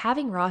 And so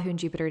having Rahu and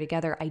Jupiter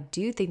together, I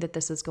do think that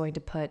this is going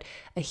to put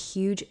a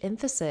huge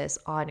emphasis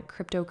on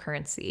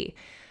cryptocurrency,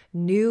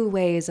 new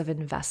ways of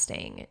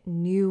investing,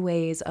 new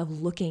ways of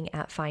looking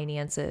at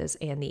finances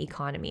and the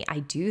economy. I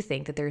do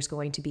think that there's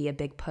going to be a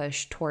big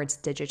push towards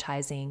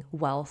digitizing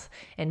wealth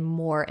and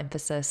more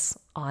emphasis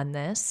on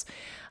this.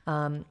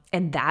 And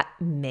that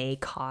may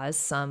cause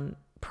some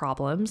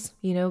problems.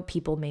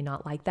 People may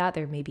not like that.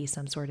 There may be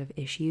some sort of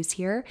issues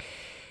here.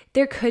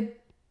 There could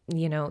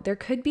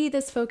be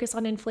this focus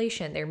on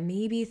inflation. There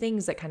may be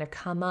things that kind of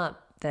come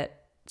up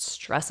that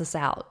stress us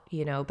out,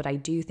 but I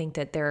do think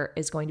that there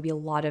is going to be a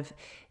lot of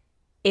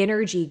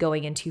energy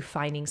going into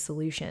finding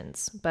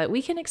solutions. But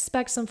we can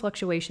expect some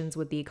fluctuations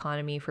with the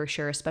economy for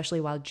sure, especially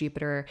while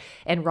Jupiter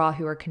and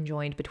Rahu are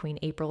conjoined between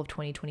April of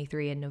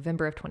 2023 and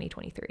November of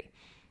 2023.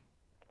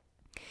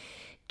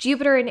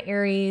 Jupiter in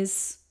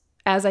Aries,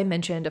 as I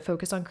mentioned, a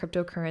focus on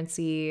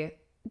cryptocurrency,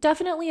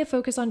 definitely a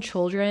focus on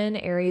children.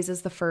 Aries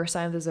is the first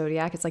sign of the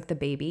zodiac. It's like the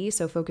baby.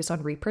 So focus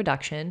on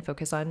reproduction,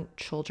 focus on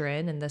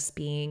children, and this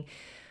being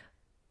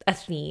a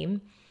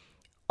theme.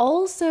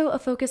 Also a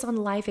focus on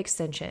life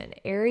extension.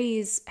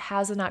 Aries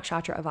has a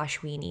nakshatra of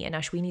Ashwini, and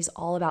Ashwini is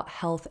all about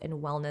health and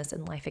wellness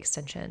and life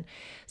extension.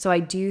 So I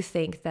do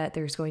think that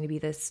there's going to be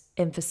this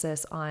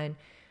emphasis on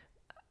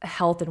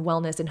health and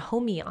wellness and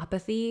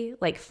homeopathy,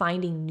 like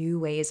finding new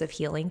ways of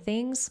healing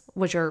things,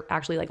 which are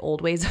actually like old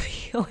ways of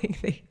healing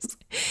things.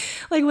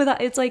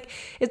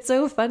 It's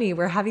so funny.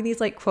 We're having these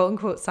like quote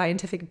unquote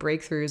scientific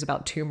breakthroughs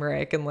about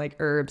turmeric and like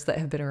herbs that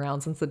have been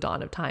around since the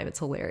dawn of time. It's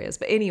hilarious.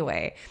 But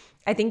anyway,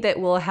 I think that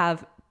we'll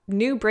have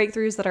new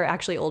breakthroughs that are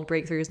actually old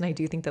breakthroughs. And I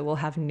do think that we'll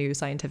have new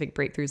scientific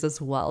breakthroughs as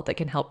well that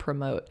can help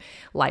promote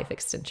life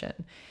extension.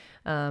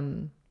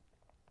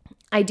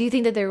 I do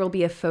think that there will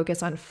be a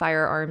focus on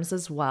firearms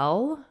as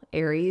well.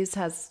 Aries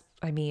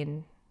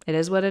it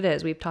is what it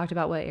is. We've talked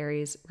about what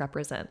Aries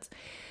represents.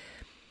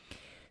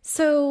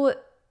 So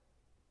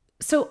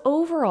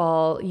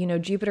overall,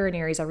 Jupiter and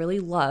Aries I really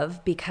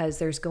love because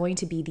there's going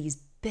to be these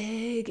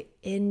big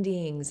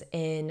endings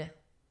in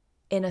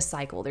a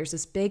cycle. There's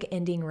this big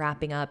ending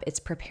wrapping up. It's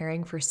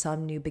preparing for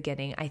some new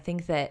beginning. I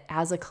think that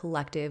as a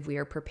collective, we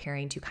are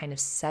preparing to kind of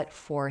set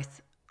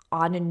forth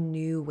on a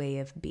new way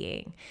of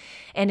being.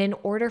 And in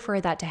order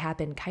for that to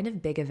happen, kind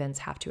of big events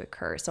have to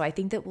occur. So I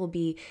think that we'll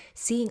be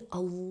seeing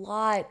a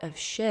lot of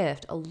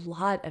shift, a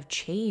lot of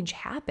change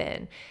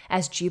happen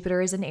as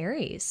Jupiter is in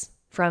Aries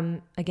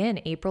from,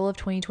 again, April of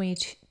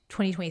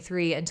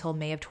 2023 until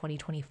May of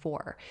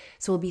 2024.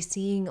 So we'll be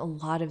seeing a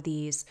lot of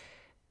these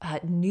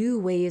new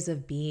ways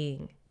of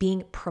being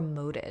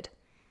promoted.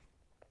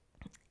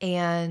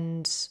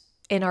 And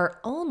in our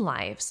own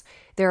lives,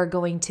 there are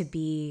going to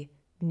be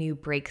new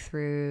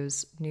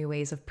breakthroughs, new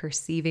ways of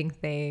perceiving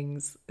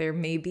things. There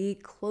may be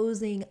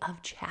closing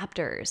of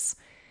chapters,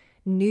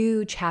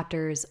 new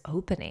chapters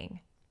opening.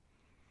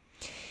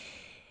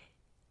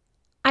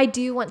 I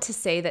do want to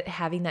say that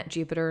having that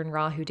Jupiter and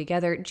Rahu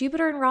together,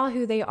 Jupiter and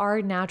Rahu, they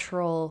are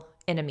natural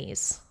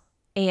enemies.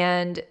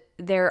 And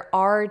there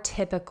are good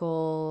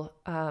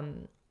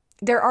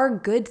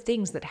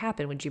things that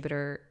happen when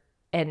Jupiter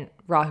and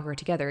Rahu are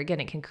together. Again,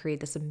 it can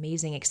create this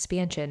amazing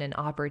expansion and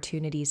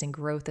opportunities and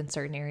growth in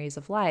certain areas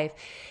of life.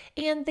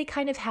 And they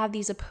kind of have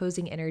these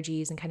opposing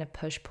energies and kind of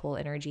push-pull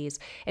energies.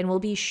 And we'll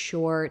be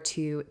sure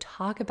to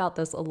talk about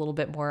this a little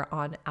bit more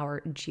on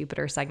our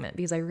Jupiter segment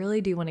because I really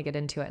do want to get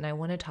into it. And I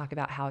want to talk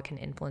about how it can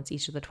influence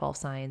each of the 12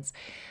 signs.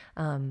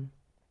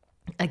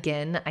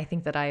 Again, I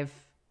think that I've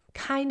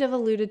kind of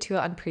alluded to it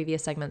on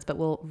previous segments, but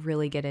we'll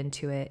really get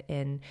into it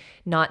in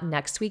not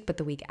next week, but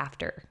the week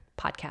after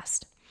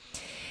podcast.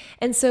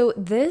 And so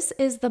this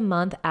is the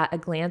month at a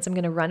glance. I'm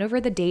going to run over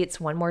the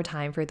dates one more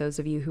time for those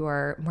of you who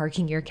are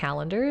marking your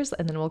calendars,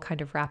 and then we'll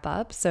kind of wrap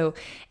up. So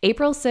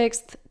April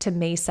 6th to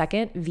May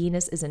 2nd,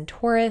 Venus is in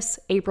Taurus.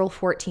 April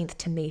 14th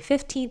to May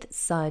 15th,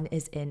 Sun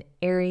is in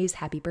Aries.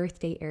 Happy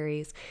birthday,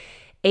 Aries.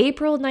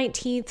 April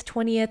 19th,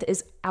 20th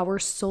is our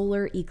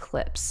solar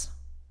eclipse.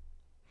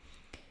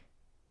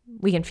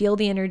 We can feel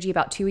the energy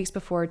about 2 weeks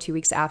before, 2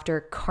 weeks after.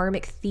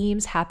 Karmic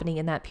themes happening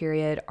in that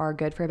period are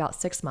good for about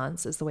 6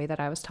 months, is the way that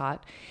I was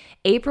taught.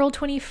 April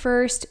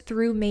 21st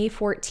through May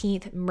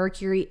 14th,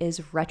 Mercury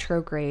is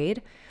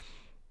retrograde.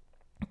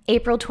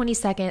 April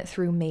 22nd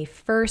through May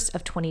 1st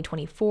of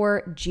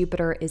 2024,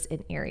 Jupiter is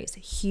in Aries.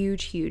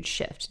 Huge, huge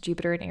shift.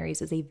 Jupiter in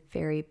Aries is a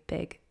very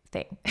big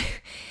thing.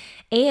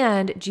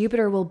 And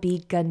Jupiter will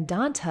be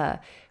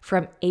Gandanta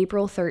from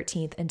April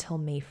 13th until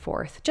May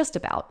 4th, just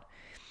about.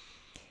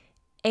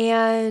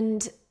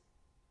 And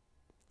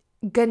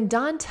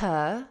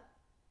Gandanta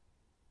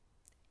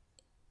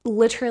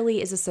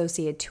literally is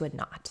associated to a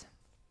knot.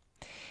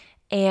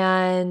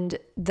 And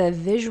the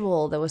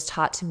visual that was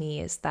taught to me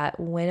is that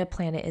when a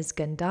planet is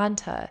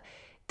Gandanta,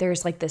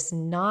 there's like this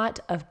knot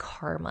of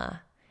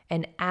karma.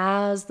 And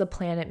as the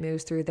planet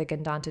moves through the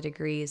Gandanta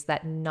degrees,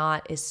 that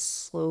knot is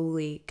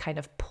slowly kind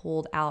of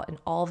pulled out, and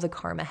all of the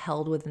karma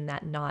held within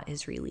that knot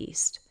is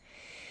released.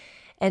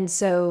 And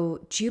so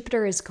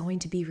Jupiter is going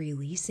to be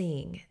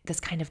releasing this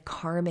kind of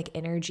karmic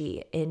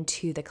energy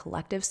into the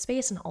collective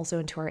space and also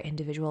into our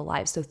individual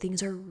lives. So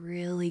things are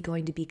really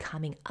going to be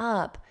coming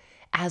up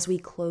as we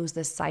close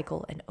this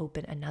cycle and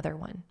open another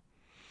one.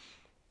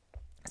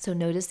 So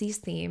notice these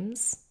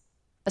themes,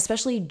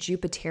 especially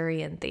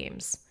Jupiterian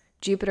themes.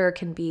 Jupiter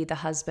can be the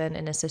husband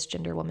in a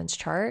cisgender woman's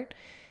chart.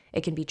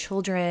 It can be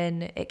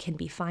children, it can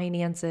be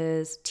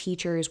finances,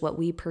 teachers, what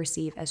we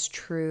perceive as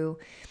true.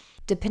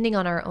 Depending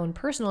on our own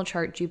personal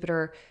chart,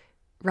 Jupiter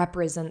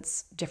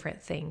represents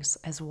different things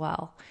as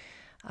well.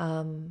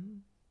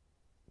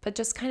 But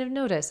just kind of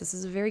notice, this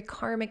is a very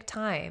karmic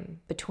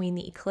time between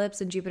the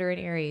eclipse and Jupiter in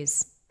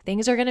Aries.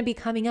 Things are going to be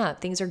coming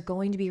up. Things are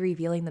going to be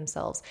revealing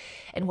themselves.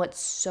 And what's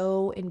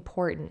so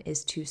important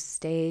is to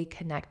stay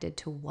connected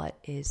to what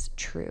is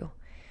true.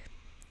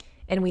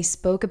 And we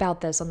spoke about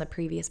this on the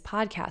previous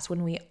podcast.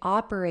 When we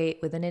operate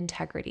with an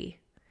integrity,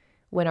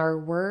 when our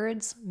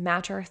words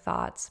match our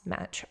thoughts,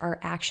 match our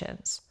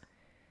actions,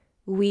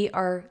 we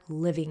are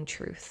living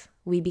truth.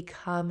 We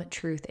become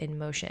truth in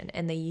motion,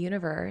 and the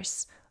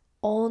universe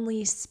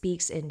only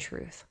speaks in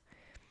truth.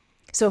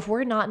 So if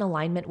we're not in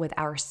alignment with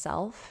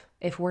ourself,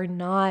 if we're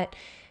not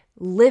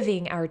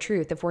living our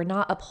truth, if we're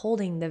not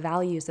upholding the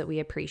values that we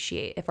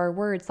appreciate, if our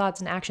words, thoughts,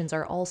 and actions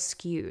are all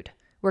skewed,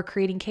 we're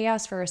creating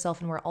chaos for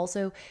ourselves, and we're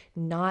also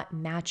not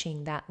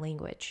matching that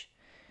language.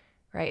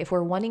 Right? If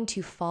we're wanting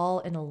to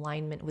fall in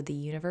alignment with the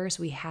universe,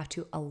 we have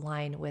to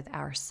align with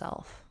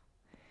ourselves.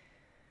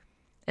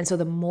 And so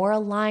the more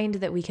aligned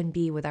that we can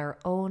be with our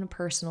own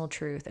personal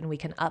truth, and we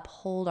can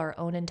uphold our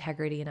own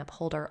integrity and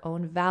uphold our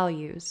own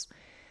values,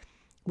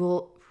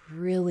 we'll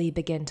really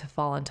begin to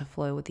fall into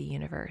flow with the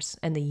universe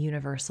and the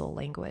universal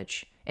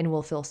language. And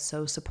we'll feel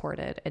so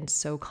supported and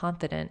so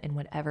confident in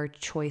whatever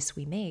choice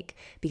we make,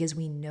 because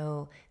we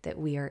know that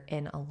we are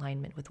in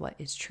alignment with what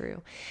is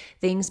true.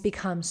 Things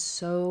become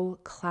so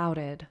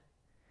clouded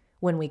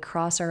when we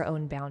cross our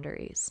own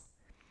boundaries,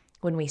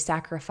 when we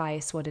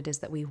sacrifice what it is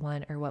that we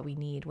want or what we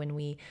need, when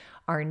we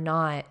are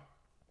not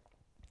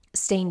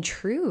staying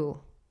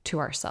true to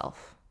ourselves,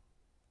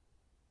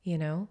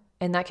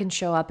 and that can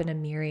show up in a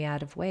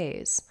myriad of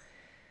ways.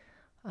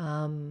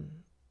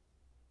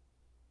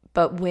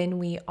 But when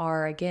we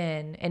are,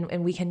 again,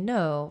 and we can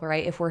know,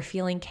 right, if we're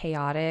feeling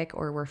chaotic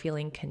or we're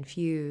feeling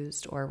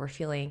confused or we're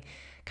feeling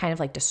kind of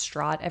like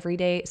distraught every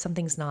day,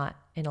 something's not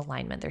in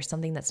alignment. There's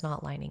something that's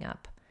not lining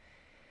up.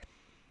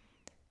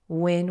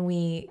 When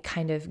we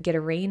kind of get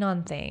a rein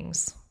on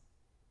things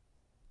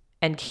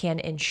and can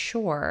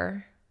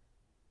ensure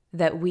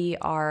that we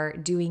are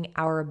doing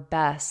our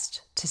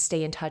best to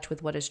stay in touch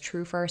with what is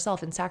true for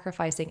ourselves and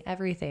sacrificing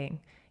everything.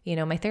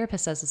 My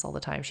therapist says this all the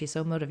time. She's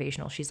so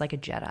motivational. She's like a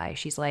Jedi.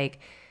 She's like,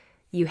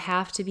 you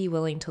have to be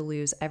willing to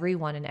lose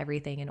everyone and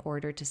everything in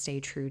order to stay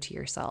true to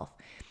yourself.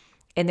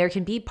 And there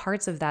can be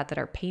parts of that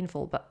are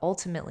painful, but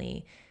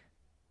ultimately,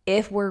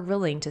 if we're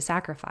willing to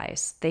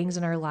sacrifice things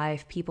in our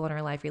life, people in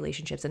our life,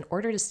 relationships, in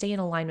order to stay in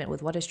alignment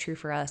with what is true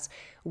for us,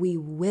 we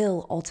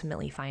will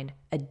ultimately find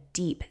a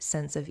deep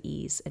sense of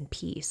ease and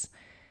peace.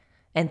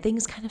 And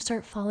things kind of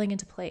start falling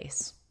into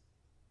place.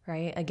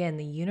 Right? Again,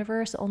 the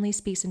universe only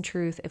speaks in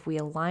truth. If we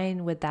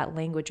align with that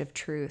language of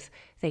truth,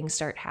 things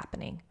start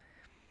happening.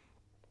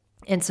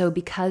 And so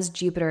because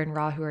Jupiter and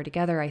Rahu are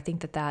together, I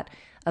think that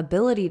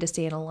ability to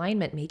stay in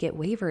alignment may get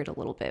wavered a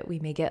little bit. We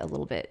may get a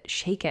little bit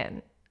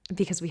shaken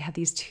because we have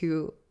these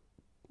two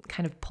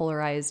kind of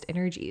polarized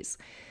energies.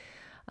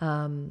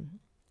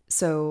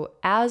 So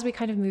as we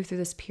kind of move through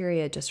this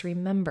period, just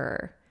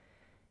remember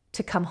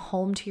to come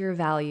home to your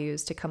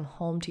values, to come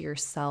home to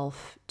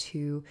yourself,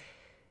 to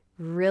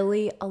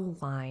really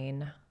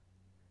align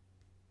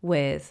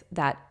with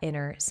that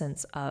inner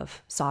sense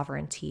of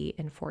sovereignty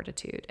and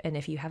fortitude. And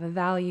if you have a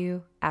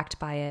value, act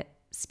by it,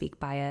 speak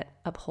by it,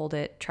 uphold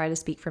it, try to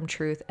speak from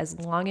truth. As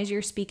long as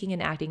you're speaking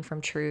and acting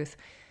from truth,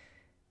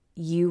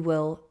 you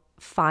will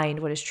find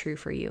what is true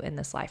for you in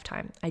this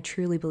lifetime. I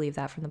truly believe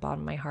that from the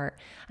bottom of my heart.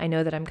 I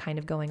know that I'm kind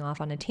of going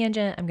off on a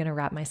tangent. I'm going to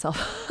wrap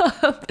myself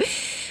up.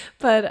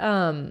 But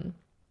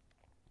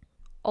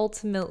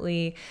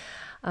ultimately,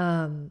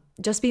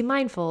 just be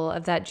mindful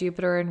of that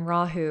Jupiter and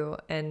Rahu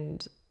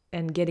and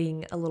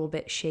getting a little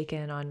bit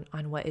shaken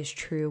on what is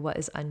true, what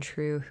is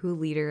untrue, who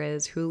leader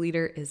is, who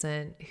leader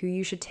isn't, who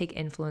you should take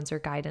influence or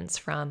guidance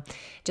from.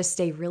 Just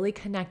stay really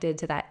connected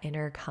to that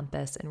inner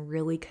compass and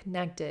really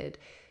connected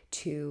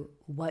to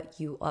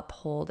what you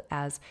uphold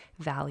as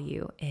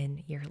value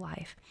in your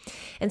life.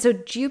 And so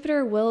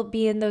Jupiter will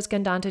be in those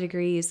Gandanta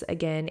degrees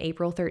again,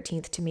 April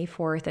 13th to May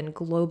 4th. And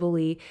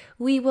globally,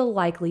 we will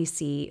likely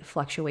see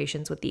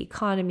fluctuations with the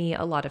economy,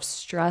 a lot of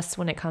stress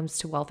when it comes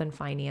to wealth and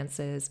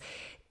finances.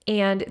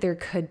 And there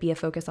could be a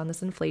focus on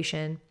this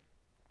inflation.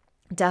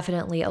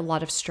 Definitely a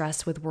lot of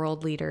stress with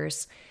world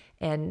leaders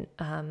and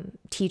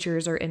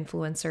teachers or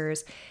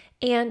influencers.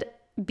 And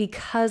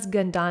because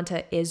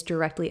Gandanta is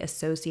directly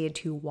associated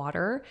to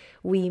water,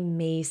 we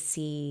may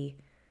see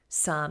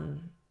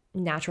some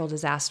natural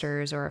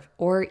disasters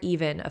or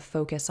even a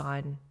focus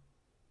on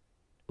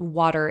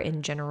water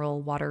in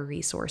general, water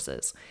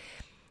resources.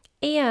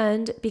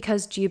 And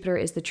because Jupiter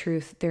is the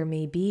truth, there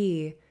may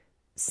be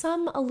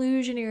some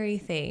illusionary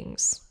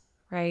things,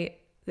 right?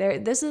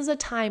 This is a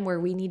time where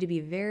we need to be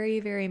very,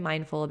 very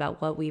mindful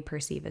about what we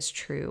perceive as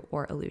true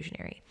or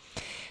illusionary.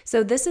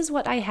 So this is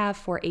what I have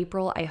for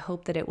April. I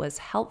hope that it was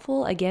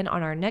helpful. Again,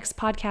 on our next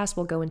podcast,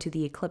 we'll go into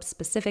the eclipse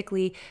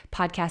specifically.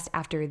 Podcast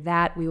after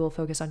that, we will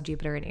focus on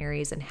Jupiter and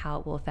Aries and how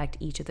it will affect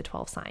each of the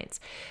 12 signs.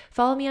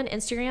 Follow me on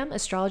Instagram,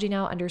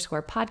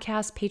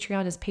 astrologynow_podcast.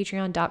 Patreon is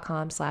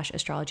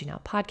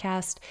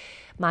patreon.com/astrologynowpodcast.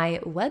 My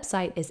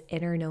website is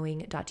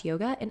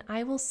innerknowing.yoga, and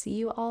I will see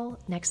you all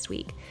next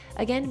week.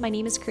 Again, my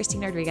name is Christine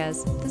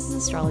Rodriguez. This is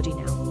Astrology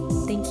Now.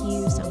 Thank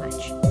you so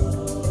much.